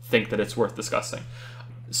think that it's worth discussing.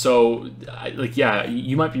 So,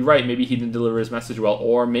 you might be right. Maybe he didn't deliver his message well,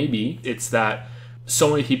 or maybe it's that so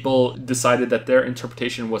many people decided that their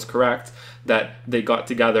interpretation was correct that they got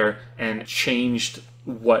together and changed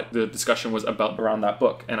what the discussion was about around that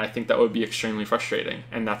book. And I think that would be extremely frustrating.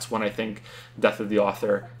 And that's when I think death of the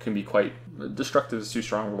author can be quite destructive is too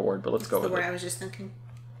strong of a word, but let's go with it. That's the word I was just thinking.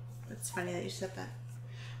 It's funny that you said that.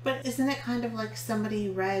 But isn't it kind of like somebody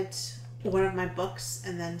read one of my books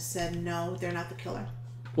and then said, no, they're not the killer?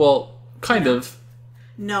 Well, kind of.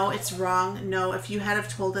 No, it's wrong. No, if you had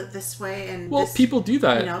have told it this way and people do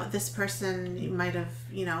that. You know, this person might have,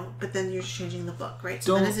 but then you're changing the book, right?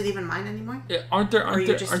 So then is it even mine anymore? Aren't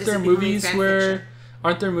there movies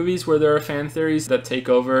where there are fan theories that take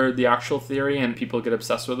over the actual theory and people get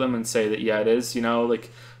obsessed with them and say that it is,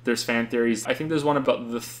 like there's fan theories. I think there's one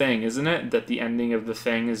about The Thing, isn't it? That the ending of The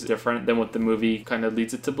Thing is different than what the movie kind of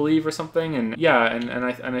leads it to believe or something. And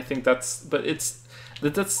I think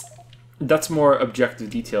that's more objective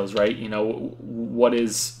details, right? What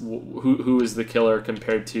is who is the killer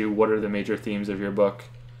compared to what are the major themes of your book?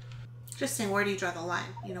 Just saying, where do you draw the line?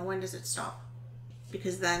 When does it stop?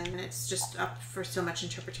 Because then it's just up for so much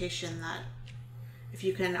interpretation that if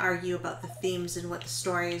you can argue about the themes and what the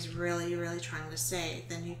story is really, really trying to say,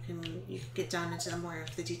 then you can get down into the more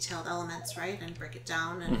of the detailed elements, right? And break it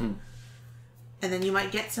down. And then you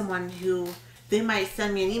might get someone who... They might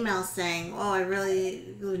send me an email saying, oh, I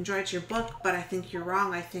really enjoyed your book, but I think you're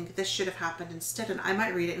wrong. I think this should have happened instead. And I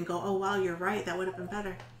might read it and go, oh, wow, you're right. That would have been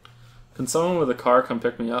better. Can someone with a car come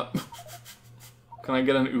pick me up? Can I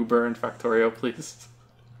get an Uber in Factorio, please?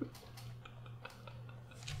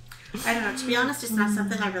 I don't know. To be honest, it's not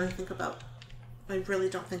something I really think about. I really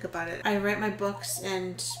don't think about it. I write my books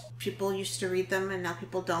and people used to read them and now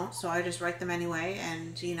people don't. So I just write them anyway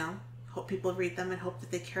and, hope people read them and hope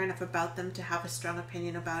that they care enough about them to have a strong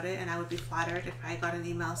opinion about it. And I would be flattered if I got an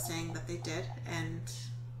email saying that they did, and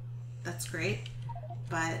that's great.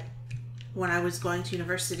 But when I was going to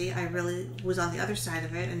university, I really was on the other side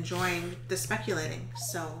of it, enjoying the speculating.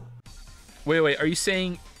 So wait, are you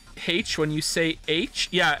saying H when you say H?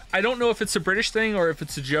 Yeah, I don't know if it's a British thing or if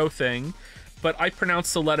it's a Joe thing, but I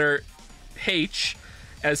pronounce the letter H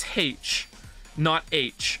as H, not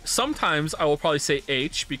H. Sometimes I will probably say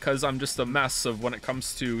H because I'm just a mess of when it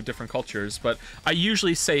comes to different cultures, but I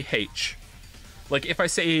usually say H. Like if I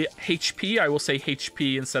say HP, I will say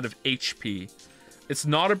HP instead of HP. It's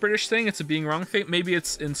not a British thing, it's a being wrong thing. Maybe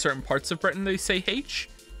it's in certain parts of Britain they say H.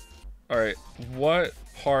 Alright, what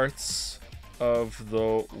parts of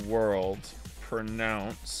the world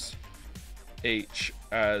pronounce H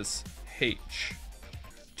as H?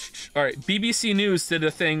 All right, BBC News did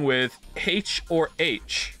a thing with H or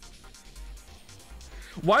H.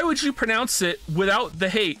 Why would you pronounce it without the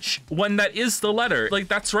H when that is the letter? Like,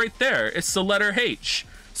 that's right there. It's the letter H.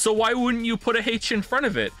 So why wouldn't you put a H in front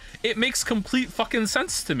of it? It makes complete fucking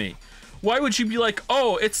sense to me. Why would you be like,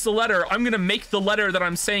 oh, it's the letter, I'm gonna make the letter that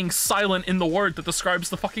I'm saying silent in the word that describes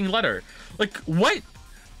the fucking letter? Like, what?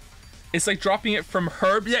 It's like dropping it from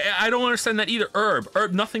herb. Yeah, I don't understand that either. Herb.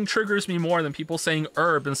 Nothing triggers me more than people saying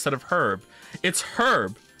herb instead of herb. It's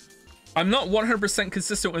herb. I'm not 100%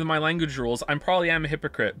 consistent with my language rules. I probably am a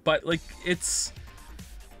hypocrite, but like it's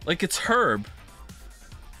herb.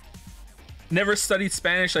 Never studied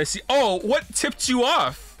Spanish. I see. Oh, what tipped you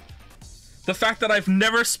off? The fact that I've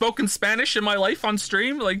never spoken Spanish in my life on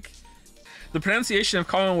stream? Like, the pronunciation of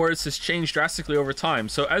common words has changed drastically over time.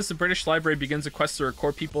 So as the British Library begins a quest to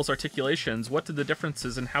record people's articulations, what do the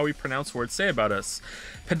differences in how we pronounce words say about us?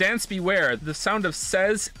 Pedants beware. The sound of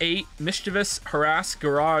says, ate, mischievous, harass,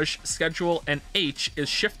 garage, schedule, and H is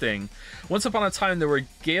shifting. Once upon a time, there were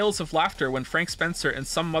gales of laughter when Frank Spencer and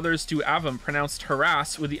some mothers do Avon pronounced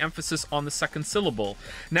harass with the emphasis on the second syllable.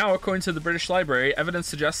 Now, according to the British Library, evidence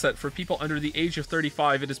suggests that for people under the age of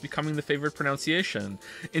 35, it is becoming the favored pronunciation.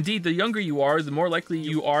 Indeed, the younger you are, the more likely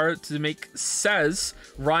you are to make says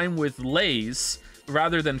rhyme with lays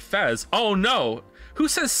rather than fez. Oh no! Who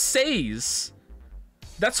says says?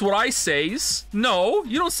 That's what I says. No,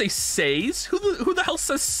 you don't say says. Who the hell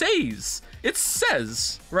says says? It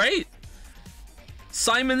says, right?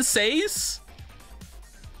 Simon says?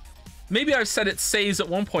 Maybe I've said it says at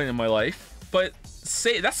one point in my life, but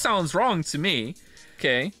say that sounds wrong to me.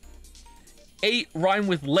 Okay. Ate rhyme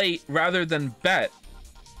with late rather than bet.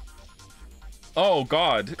 Oh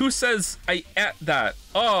god. Who says I ate that?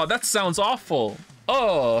 Oh, that sounds awful.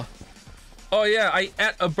 Oh. Oh yeah, I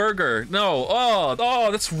ate a burger. No.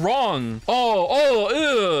 Oh, that's wrong.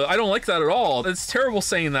 Ew. I don't like that at all. It's terrible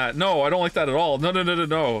saying that. No, I don't like that at all.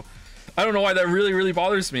 No. I don't know why that really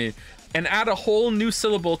bothers me. And add a whole new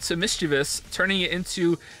syllable to mischievous, turning it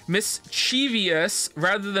into mischievous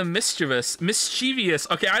rather than mischievous. Mischievous.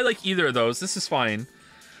 Okay, I like either of those. This is fine.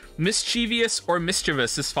 Mischievous or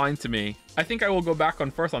mischievous is fine to me. I think I will go back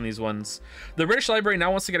and forth on these ones. The British Library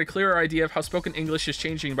now wants to get a clearer idea of how spoken English is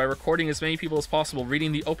changing by recording as many people as possible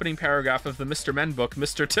reading the opening paragraph of the Mr. Men book,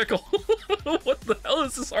 Mr. Tickle. What the hell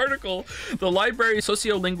is this article? The library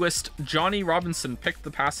sociolinguist Johnny Robinson picked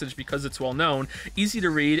the passage because it's well known, easy to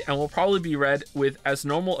read, and will probably be read with as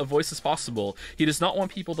normal a voice as possible. He does not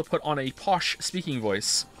want people to put on a posh speaking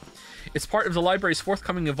voice. It's part of the library's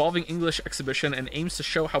forthcoming Evolving English exhibition and aims to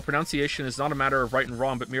show how pronunciation is not a matter of right and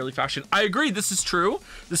wrong, but merely fashion. I agree, this is true.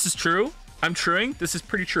 This is true. I'm truing. This is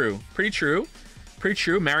pretty true. Pretty true.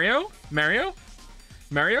 Mario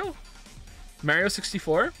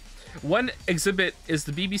 64. One exhibit is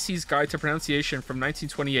the BBC's Guide to Pronunciation from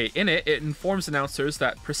 1928. In it, it informs announcers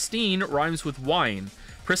that pristine rhymes with wine.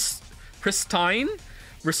 Pristine?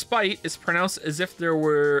 Respite is pronounced as if there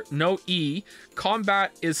were no E.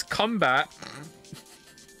 Combat is combat.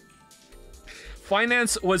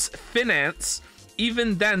 Finance was finance.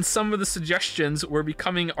 Even then, some of the suggestions were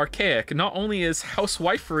becoming archaic. Not only is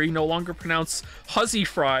housewifery no longer pronounced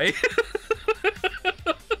huzzifry,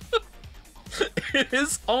 it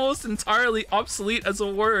is almost entirely obsolete as a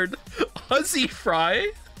word. Huzzifry.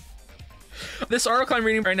 This article I'm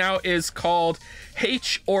reading right now is called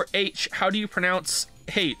H or H, How Do You Pronounce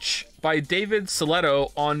H? By David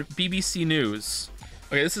Soletto on BBC News.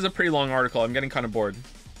 Okay, this is a pretty long article. I'm getting kind of bored.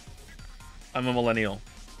 I'm a millennial.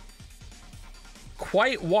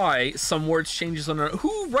 Quite why some words changes on...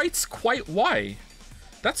 Who writes quite why?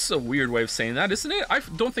 That's a weird way of saying that, isn't it? I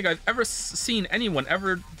don't think I've ever seen anyone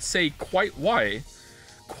ever say quite why.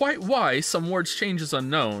 Quite why some words change is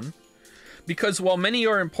unknown. Because while many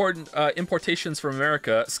are important importations from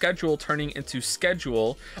America, schedule turning into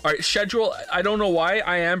schedule. All right, schedule, I don't know why.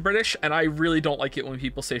 I am British, and I really don't like it when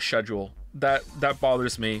people say schedule. That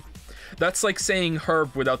bothers me. That's like saying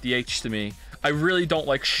herb without the H to me. I really don't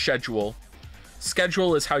like schedule.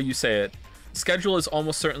 Schedule is how you say it. Schedule is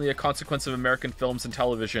almost certainly a consequence of American films and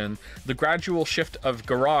television. The gradual shift of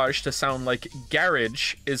garage to sound like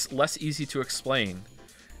garage is less easy to explain.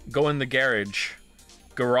 Go in the garage.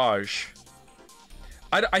 Garage.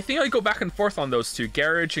 I think I go back and forth on those two,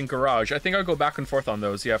 garage and garage. I think I'll go back and forth on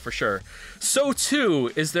those, yeah, for sure. So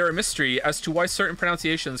too is there a mystery as to why certain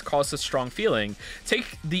pronunciations cause such strong feeling.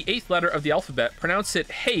 Take the 8th letter of the alphabet, pronounce it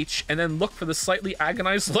H, and then look for the slightly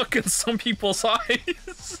agonized look in some people's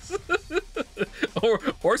eyes.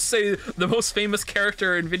 or say the most famous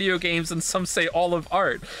character in video games, and some say all of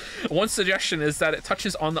art. One suggestion is that it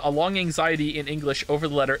touches on a long anxiety in English over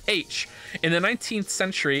the letter H. In the 19th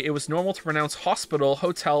century, it was normal to pronounce hospital,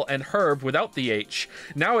 hotel, and herb without the H.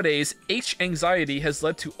 Nowadays, H anxiety has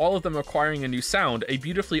led to all of them acquiring a new sound, a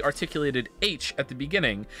beautifully articulated H at the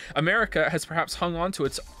beginning. America has perhaps hung on to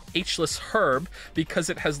its H-less herb because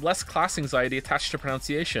it has less class anxiety attached to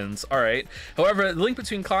pronunciations. Alright. However, the link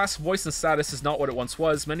between class, voice, and status is not what it once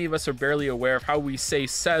was. Many of us are barely aware of how we say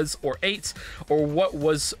says or ate, or what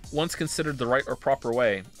was once considered the right or proper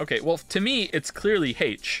way. Okay, well, to me, it's clearly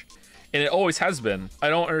H. And it always has been. I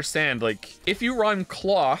don't understand. Like, if you rhyme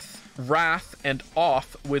cloth, wrath, and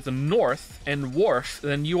off with north and wharf,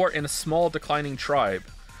 then you are in a small declining tribe.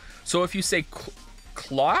 So if you say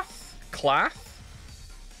cloth, clath,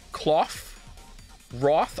 cloth,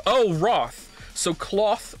 roth, oh, roth. So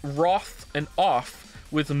cloth, roth, and off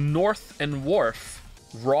with north and wharf.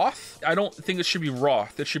 Roth? I don't think it should be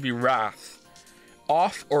roth. It should be wrath.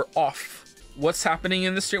 Off or off. What's happening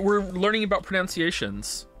in this? We're learning about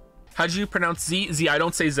pronunciations. How do you pronounce Z? Z, I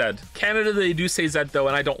don't say Z. Canada, they do say Z though,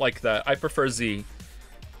 and I don't like that. I prefer Z.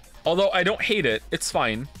 Although I don't hate it, it's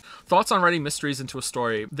fine. Thoughts on writing mysteries into a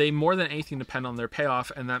story. They more than anything depend on their payoff,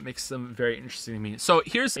 and that makes them very interesting to me. So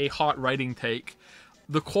here's a hot writing take.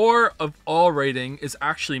 The core of all writing is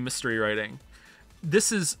actually mystery writing.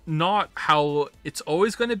 This is not how it's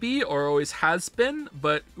always going to be or always has been,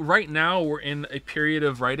 but right now we're in a period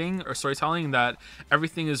of writing or storytelling that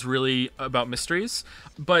everything is really about mysteries,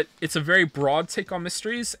 but it's a very broad take on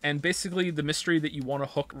mysteries, and basically the mystery that you want to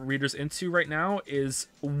hook readers into right now is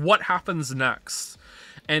what happens next.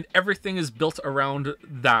 And everything is built around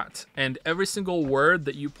that. And every single word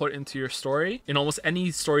that you put into your story, in almost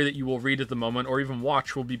any story that you will read at the moment or even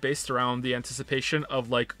watch, will be based around the anticipation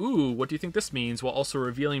of like, ooh, what do you think this means? While also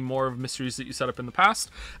revealing more of mysteries that you set up in the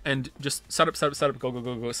past, and just set up,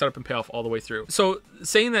 go, set up and pay off all the way through. So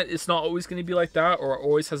saying that it's not always going to be like that or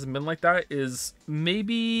always hasn't been like that is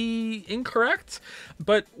maybe incorrect.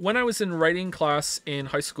 But when I was in writing class in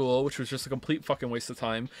high school, which was just a complete fucking waste of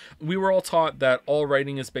time, we were all taught that all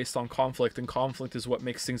writing is based on conflict, and conflict is what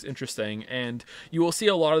makes things interesting. And you will see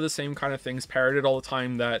a lot of the same kind of things parroted all the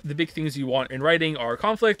time, that the big things you want in writing are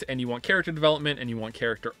conflict, and you want character development, and you want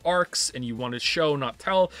character arcs, and you want to show, not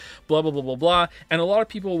tell, blah, blah, blah, blah, blah. And a lot of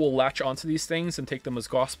people will latch onto these things and take them as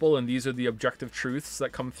gospel, and these are the objective truths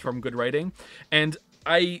that come from good writing. And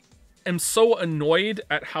I am so annoyed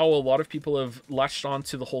at how a lot of people have latched on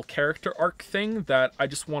to the whole character arc thing that I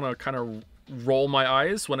just want to kind of roll my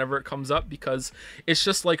eyes whenever it comes up, because it's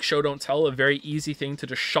just like show don't tell, a very easy thing to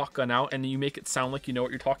just shotgun out, and you make it sound like you know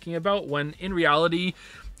what you're talking about, when in reality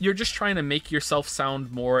you're just trying to make yourself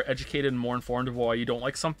sound more educated and more informed of why you don't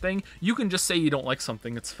like something. You can just say you don't like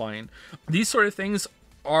something, it's fine. These sort of things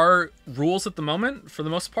are rules at the moment for the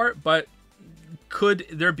most part, but could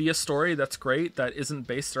there be a story that's great that isn't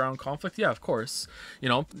based around conflict? Yeah, of course. You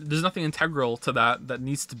know, there's nothing integral to that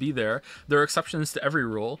needs to be there. There are exceptions to every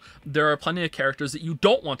rule. There are plenty of characters that you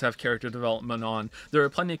don't want to have character development on. There are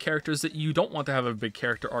plenty of characters that you don't want to have a big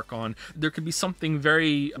character arc on. There could be something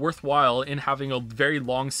very worthwhile in having a very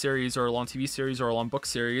long series or a long TV series or a long book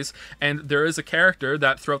series, and there is a character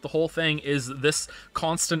that throughout the whole thing is this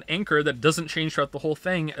constant anchor that doesn't change throughout the whole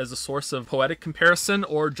thing, as a source of poetic comparison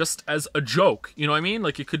or just as a joke. You know what I mean?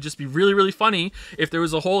 Like, it could just be really, really funny if there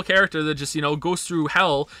was a whole character that just, you know, goes through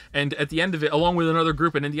hell, and at the end of it, along with another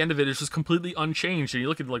group, and at the end of it, it's just completely unchanged, and you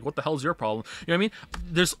look at it like, what the hell's your problem? You know what I mean?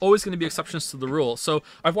 There's always going to be exceptions to the rule. So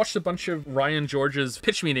I've watched a bunch of Ryan George's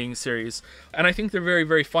pitch meeting series, and I think they're very,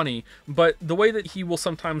 very funny, but the way that he will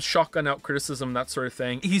sometimes shotgun out criticism, that sort of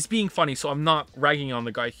thing, he's being funny, so I'm not ragging on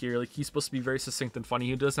the guy here. Like, he's supposed to be very succinct and funny.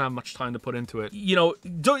 He doesn't have much time to put into it. You know,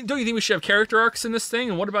 don't you think we should have character arcs in this thing?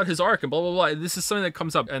 And what about his arc? And blah, blah, blah. This is something that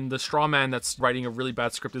comes up, and the straw man that's writing a really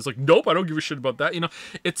bad script is like, nope, I don't give a shit about that. You know,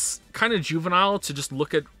 it's kind of juvenile to just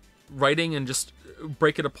look at writing and just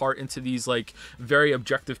break it apart into these like very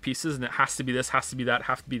objective pieces, and it has to be this, has to be that,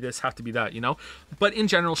 have to be this, have to be that, you know. But in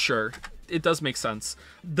general, sure, it does make sense.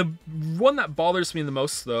 The one that bothers me the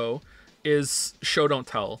most though is show don't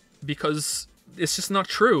tell, because it's just not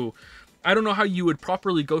true. I don't know how you would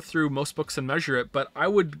properly go through most books and measure it, but I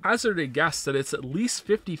would hazard a guess that it's at least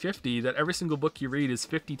 50-50, that every single book you read is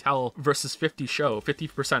 50 tell versus 50 show,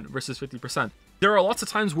 50% versus 50%. There are lots of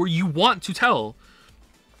times where you want to tell.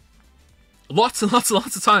 Lots and lots and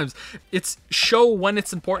lots of times. It's show when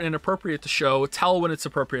it's important and appropriate to show, tell when it's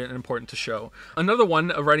appropriate and important to show. Another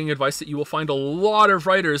one of writing advice that you will find a lot of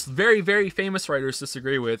writers, very, very famous writers,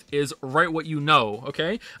 disagree with is write what you know,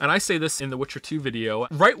 okay? And I say this in the Witcher 2 video.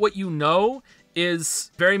 Write what you know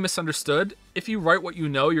is very misunderstood. If you write what you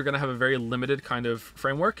know, you're going to have a very limited kind of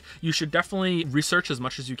framework. You should definitely research as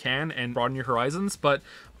much as you can and broaden your horizons, but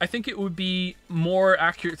I think it would be more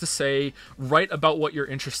accurate to say write about what you're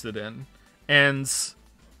interested in, and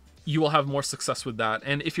you will have more success with that.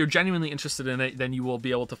 And if you're genuinely interested in it, then you will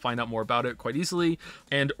be able to find out more about it quite easily.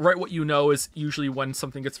 And write what you know is usually when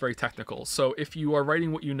something gets very technical. So if you are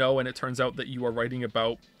writing what you know and it turns out that you are writing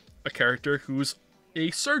about a character who's a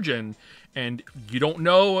surgeon and you don't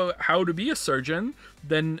know how to be a surgeon,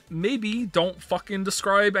 then maybe don't fucking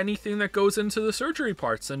describe anything that goes into the surgery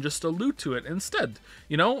parts and just allude to it instead,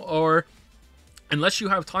 you know? Or unless you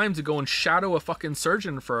have time to go and shadow a fucking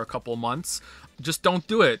surgeon for a couple months, just don't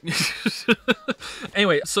do it.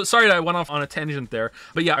 Anyway, so sorry that I went off on a tangent there.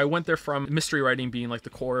 But yeah, I went there from mystery writing being like the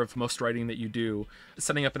core of most writing that you do,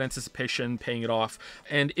 setting up an anticipation, paying it off.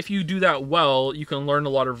 And if you do that well, you can learn a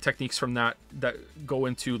lot of techniques from that go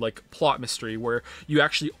into like plot mystery, where you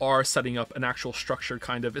actually are setting up an actual structured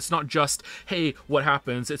kind of, it's not just, hey, what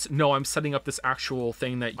happens? It's, no, I'm setting up this actual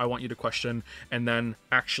thing that I want you to question and then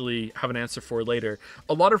actually have an answer for later.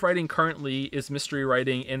 A lot of writing currently is mystery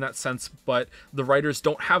writing in that sense, but the writers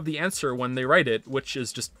don't have the answer when they write it, which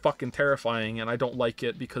is just fucking terrifying, and I don't like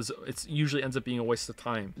it because it usually ends up being a waste of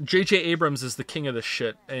time. J.J. Abrams is the king of this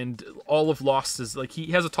shit, and all of Lost is like,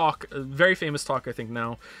 he has a talk, a very famous talk I think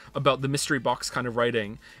now, about the mystery box kind of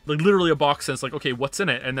writing. Like literally a box, and it's like, okay, what's in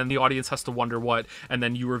it? And then the audience has to wonder what, and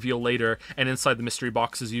then you reveal later, and inside the mystery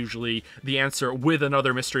box is usually the answer with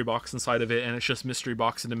another mystery box inside of it, and it's just mystery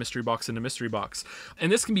box into mystery box into mystery box. And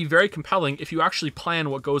this can be very compelling if you actually plan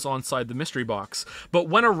what goes on inside the mystery box. But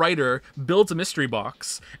when a writer builds a mystery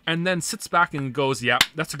box and then sits back and goes, yeah,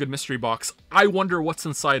 that's a good mystery box, I wonder what's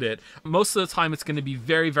inside it, most of the time it's going to be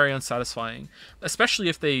very, very unsatisfying, especially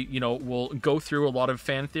if they, you know, will go through a lot of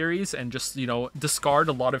fan theories and just, you know, discard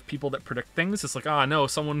a lot of people that predict things. It's like, ah, no,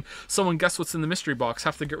 someone guessed what's in the mystery box,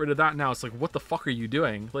 have to get rid of that now. It's like, what the fuck are you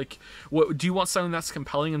doing? Like, what do you want? Something that's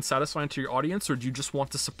compelling and satisfying to your audience, or do you just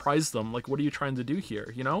want to surprise them? Like, what are you trying to do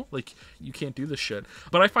here? You know, like, you can't do this shit.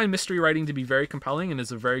 But I find mystery writing to be very compelling and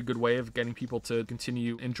is a very good way of getting people to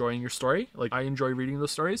continue enjoying your story. Like, I enjoy reading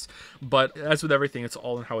those stories, but as with everything, it's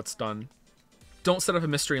all in how it's done. Don't set up a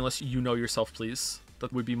mystery unless you know yourself, please.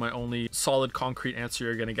 That would be my only solid, concrete answer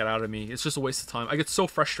you're gonna get out of me. It's just a waste of time. I get so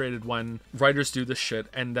frustrated when writers do this shit,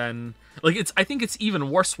 and then, like, I think it's even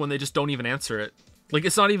worse when they just don't even answer it. Like,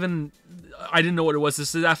 it's not even, I didn't know what it was.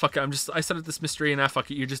 This is, ah, fuck it, I set up this mystery, and ah, fuck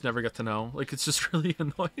it, you just never get to know. Like, it's just really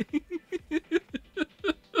annoying.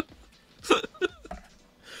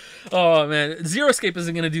 Oh man, Zero Escape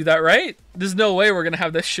isn't gonna do that, right? There's no way we're gonna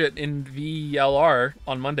have this shit in VLR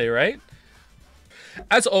on Monday, right?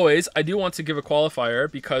 As always, I do want to give a qualifier,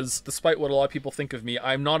 because despite what a lot of people think of me,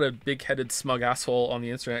 I'm not a big-headed smug asshole on the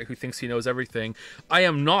internet who thinks he knows everything. I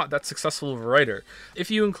am not that successful of a writer. If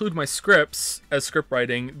you include my scripts as script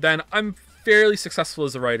writing, then I'm fairly successful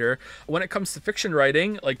as a writer. When it comes to fiction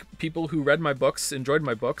writing, like, people who read my books enjoyed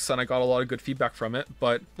my books, and I got a lot of good feedback from it,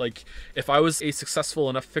 but, like, if I was a successful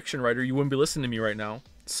enough fiction writer, you wouldn't be listening to me right now.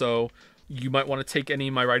 So you might want to take any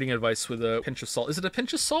of my writing advice with a pinch of salt. Is it a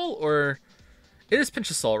pinch of salt, or... It is pinch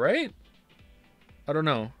of salt, right? I don't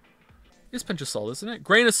know. It's pinch of salt, isn't it?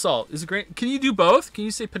 Grain of salt. Is it grain? Can you do both? Can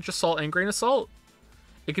you say pinch of salt and grain of salt?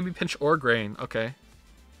 It can be pinch or grain. Okay.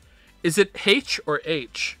 Is it H or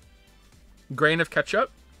H? Grain of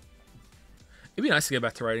ketchup? It'd be nice to get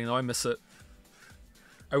back to writing, though. I miss it.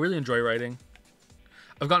 I really enjoy writing.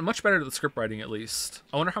 I've gotten much better at the script writing, at least.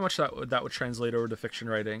 I wonder how much that would translate over to fiction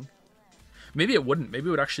writing. Maybe it wouldn't. Maybe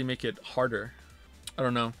it would actually make it harder. I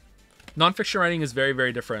don't know. Nonfiction writing is very,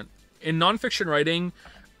 very different. In nonfiction writing,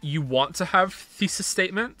 you want to have thesis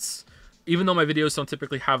statements, even though my videos don't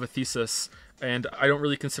typically have a thesis, and I don't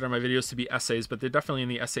really consider my videos to be essays, but they're definitely in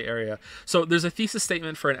the essay area. So there's a thesis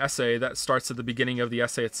statement for an essay that starts at the beginning of the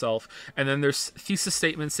essay itself, and then there's thesis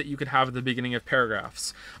statements that you could have at the beginning of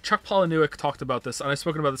paragraphs. Chuck Palahniuk talked about this, and I've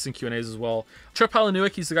spoken about this in Q&As as well. Chuck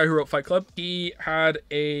Palahniuk, he's the guy who wrote Fight Club. He had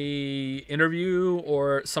a interview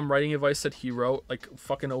or some writing advice that he wrote like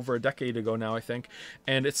fucking over a decade ago now, I think,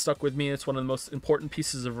 and it stuck with me. It's one of the most important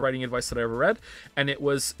pieces of writing advice that I ever read, and it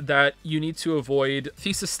was that you need to avoid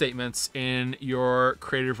thesis statements in your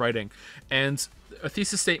creative writing. And a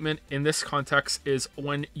thesis statement in this context is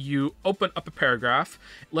when you open up a paragraph.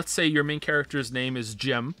 Let's say your main character's name is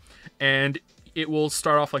Jim, and it will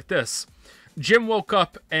start off like this. Jim woke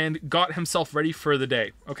up and got himself ready for the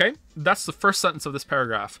day. Okay? That's the first sentence of this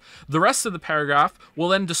paragraph. The rest of the paragraph will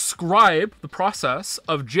then describe the process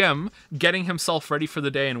of Jim getting himself ready for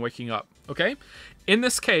the day and waking up. Okay? In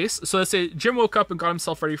this case, so let's say Jim woke up and got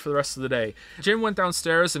himself ready for the rest of the day. Jim went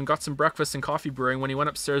downstairs and got some breakfast and coffee brewing. When he went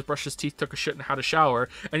upstairs, brushed his teeth, took a shit, and had a shower.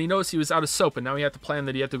 And he noticed he was out of soap, and now he had to plan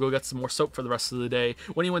that he had to go get some more soap for the rest of the day.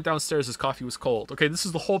 When he went downstairs, his coffee was cold. Okay, this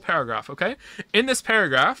is the whole paragraph, okay? In this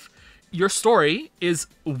paragraph, your story is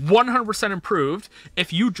 100% improved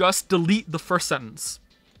if you just delete the first sentence.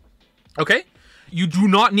 Okay? You do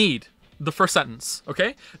not need the first sentence,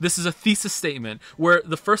 okay? This is a thesis statement where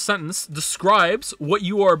the first sentence describes what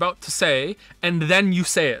you are about to say and then you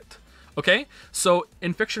say it, okay? So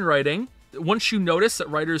in fiction writing, once you notice that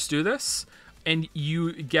writers do this and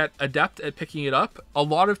you get adept at picking it up, a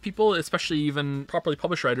lot of people, especially even properly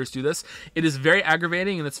published writers, do this. It is very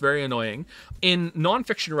aggravating and it's very annoying. In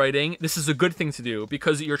nonfiction writing, this is a good thing to do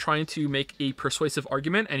because you're trying to make a persuasive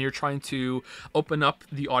argument and you're trying to open up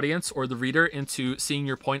the audience or the reader into seeing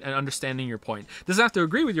your point and understanding your point. Doesn't have to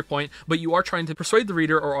agree with your point, but you are trying to persuade the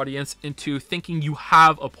reader or audience into thinking you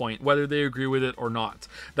have a point, whether they agree with it or not.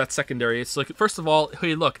 That's secondary. It's like, first of all,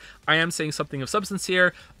 hey, look, I am saying something of substance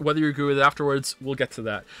here. Whether you agree with it afterwards, we'll get to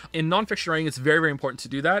that. In nonfiction writing, it's very, very important to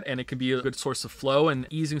do that, and it can be a good source of flow and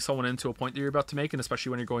easing someone into a point that you're about to make, and especially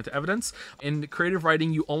when you're going to evidence. In creative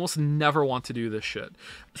writing, you almost never want to do this shit.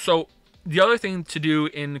 So the other thing to do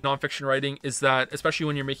in nonfiction writing is that, especially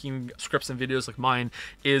when you're making scripts and videos like mine,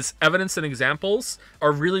 is evidence and examples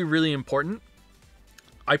are really, really important.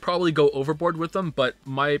 I probably go overboard with them, but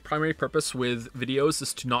my primary purpose with videos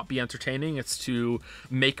is to not be entertaining. It's to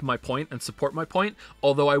make my point and support my point.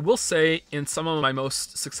 Although I will say in some of my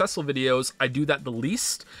most successful videos, I do that the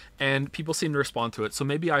least and people seem to respond to it. So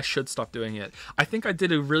maybe I should stop doing it. I think I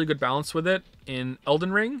did a really good balance with it in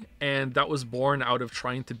Elden Ring, and that was born out of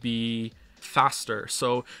trying to be faster.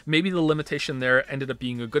 So maybe the limitation there ended up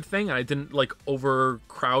being a good thing, and I didn't like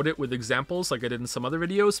overcrowd it with examples like I did in some other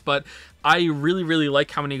videos, but I really, really like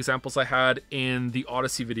how many examples I had in the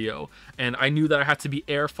Odyssey video, and I knew that I had to be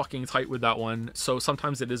air fucking tight with that one, so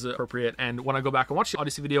sometimes it is appropriate, and when I go back and watch the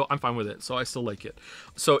Odyssey video, I'm fine with it, so I still like it.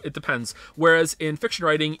 So it depends. Whereas in fiction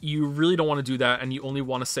writing, you really don't want to do that, and you only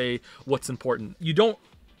want to say what's important. You don't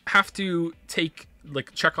have to take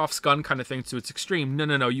like Chekhov's gun kind of thing to its extreme.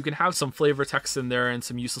 No. You can have some flavor text in there and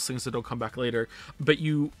some useless things that don't come back later, but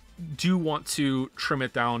you do want to trim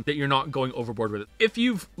it down, that you're not going overboard with it. If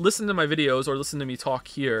you've listened to my videos or listened to me talk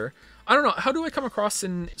here, I don't know, how do I come across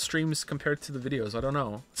in streams compared to the videos? I don't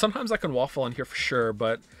know. Sometimes I can waffle on here for sure,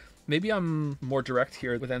 but maybe I'm more direct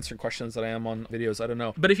here with answering questions than I am on videos. I don't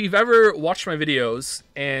know. But if you've ever watched my videos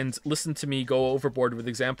and listened to me go overboard with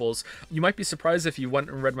examples, you might be surprised if you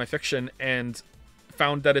went and read my fiction and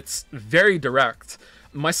found that it's very direct.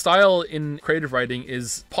 My style in creative writing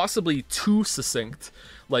is possibly too succinct.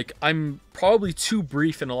 Like, I'm probably too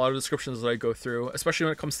brief in a lot of descriptions that I go through, especially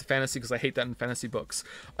when it comes to fantasy, because I hate that in fantasy books.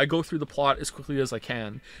 I go through the plot as quickly as I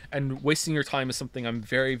can, and wasting your time is something I'm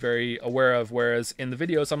very, very aware of, whereas in the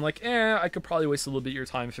videos, I'm like, I could probably waste a little bit of your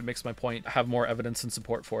time if it makes my point have more evidence and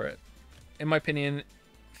support for it. In my opinion,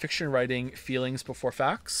 fiction writing, feelings before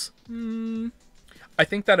facts? I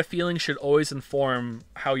think that a feeling should always inform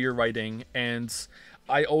how you're writing, and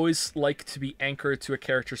I always like to be anchored to a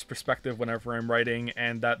character's perspective whenever I'm writing,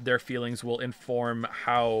 and that their feelings will inform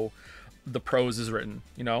how the prose is written,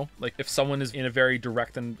 you know? Like, if someone is in a very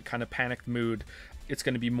direct and kind of panicked mood, it's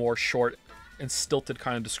going to be more short and stilted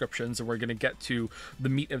kind of descriptions, and we're going to get to the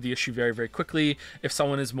meat of the issue very, very quickly. If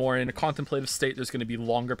someone is more in a contemplative state, there's going to be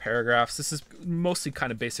longer paragraphs. This is mostly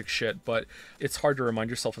kind of basic shit, but it's hard to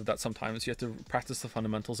remind yourself of that sometimes. You have to practice the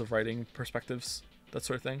fundamentals of writing, perspectives, that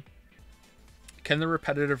sort of thing. Can the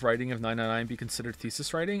repetitive writing of 999 be considered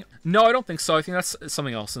thesis writing? No, I don't think so. I think that's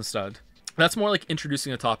something else instead. That's more like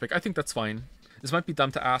introducing a topic. I think that's fine. This might be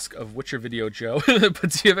dumb to ask of Witcher video Joe, but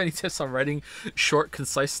do you have any tips on writing short,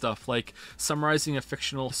 concise stuff, like summarizing a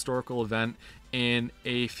fictional historical event in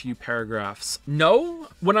a few paragraphs? No.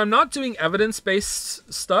 When I'm not doing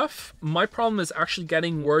evidence-based stuff, my problem is actually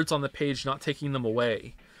getting words on the page, not taking them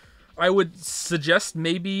away. I would suggest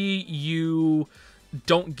maybe you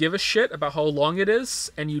don't give a shit about how long it is,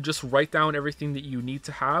 and you just write down everything that you need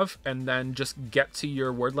to have, and then just get to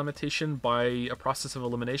your word limitation by a process of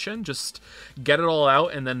elimination. Just get it all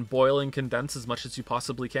out and then boil and condense as much as you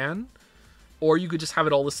possibly can. Or you could just have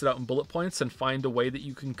it all listed out in bullet points and find a way that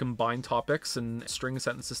you can combine topics and string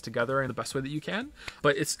sentences together in the best way that you can.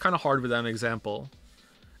 But it's kind of hard without an example.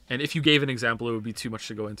 And if you gave an example, it would be too much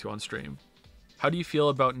to go into on stream. How do you feel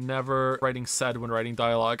about never writing said when writing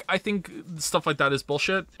dialogue? I think stuff like that is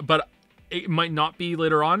bullshit, but it might not be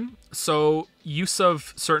later on. So use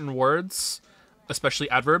of certain words, especially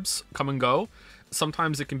adverbs, come and go.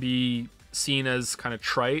 Sometimes it can be seen as kind of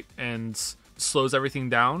trite and slows everything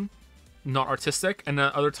down, not artistic. And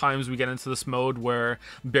then other times we get into this mode where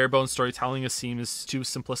bare bones storytelling is seen as too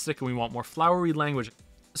simplistic and we want more flowery language.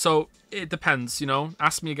 So it depends, you know.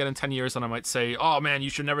 Ask me again in 10 years and I might say, oh man, you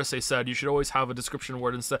should never say said. You should always have a description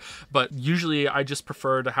word instead. But usually I just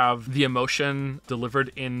prefer to have the emotion delivered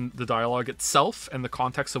in the dialogue itself and the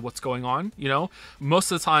context of what's going on, you know. Most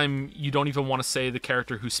of the time, you don't even want to say the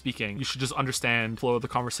character who's speaking. You should just understand the flow of the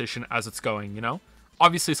conversation as it's going, you know.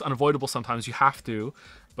 Obviously, it's unavoidable sometimes. You have to.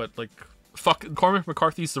 But, like, fuck, Cormac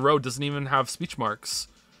McCarthy's The Road doesn't even have speech marks.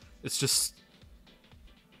 It's just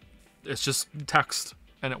text.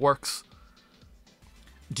 And it works.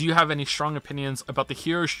 Do you have any strong opinions about the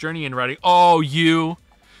hero's journey in writing? Oh, you.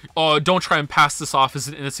 Oh, don't try and pass this off as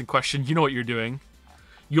an innocent question. You know what you're doing.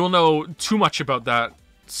 You'll know too much about that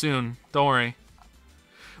soon. Don't worry.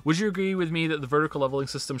 Would you agree with me that the vertical leveling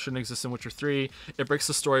system shouldn't exist in Witcher 3? It breaks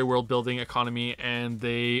the story, world building, economy, and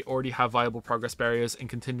they already have viable progress barriers and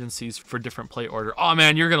contingencies for different play order. Oh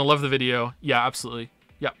man, you're gonna love the video. Yeah, absolutely.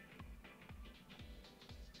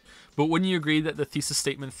 But wouldn't you agree that the thesis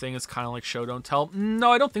statement thing is kind of like show don't tell?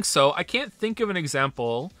 No, I don't think so. I can't think of an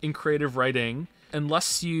example in creative writing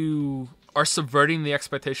unless you are subverting the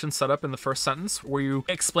expectation set up in the first sentence where you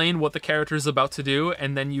explain what the character is about to do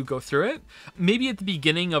and then you go through it. Maybe at the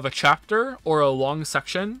beginning of a chapter or a long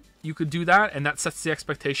section, you could do that, and that sets the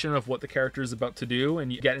expectation of what the character is about to do,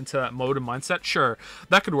 and you get into that mode and mindset. Sure,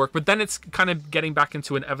 that could work, but then it's kind of getting back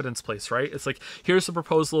into an evidence place, right? It's like, here's the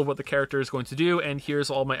proposal of what the character is going to do, and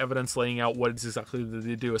here's all my evidence laying out what it's exactly that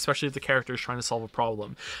they do, especially if the character is trying to solve a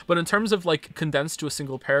problem. But in terms of like condensed to a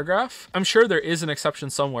single paragraph, I'm sure there is an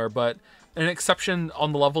exception somewhere, but an exception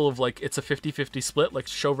on the level of like it's a 50-50 split, like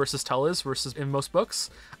show versus tell is versus in most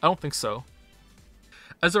books, I don't think so.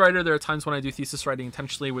 As a writer, there are times when I do thesis writing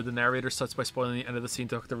intentionally where the narrator starts by spoiling the end of the scene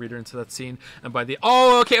to hook the reader into that scene, and by the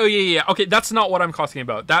okay, that's not what I'm talking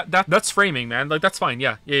about. That's framing, man. Like, that's fine.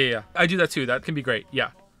 Yeah. I do that too. That can be great.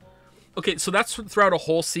 Yeah. Okay, so that's throughout a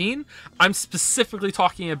whole scene. I'm specifically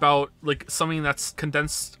talking about like something that's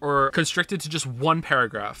condensed or constricted to just one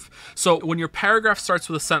paragraph. So when your paragraph starts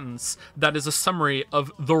with a sentence, that is a summary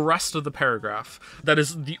of the rest of the paragraph. That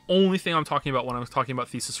is the only thing I'm talking about when I'm talking about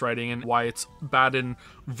thesis writing and why it's bad in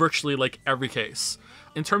virtually like every case.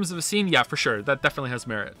 In terms of a scene, yeah, for sure, that definitely has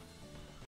merit.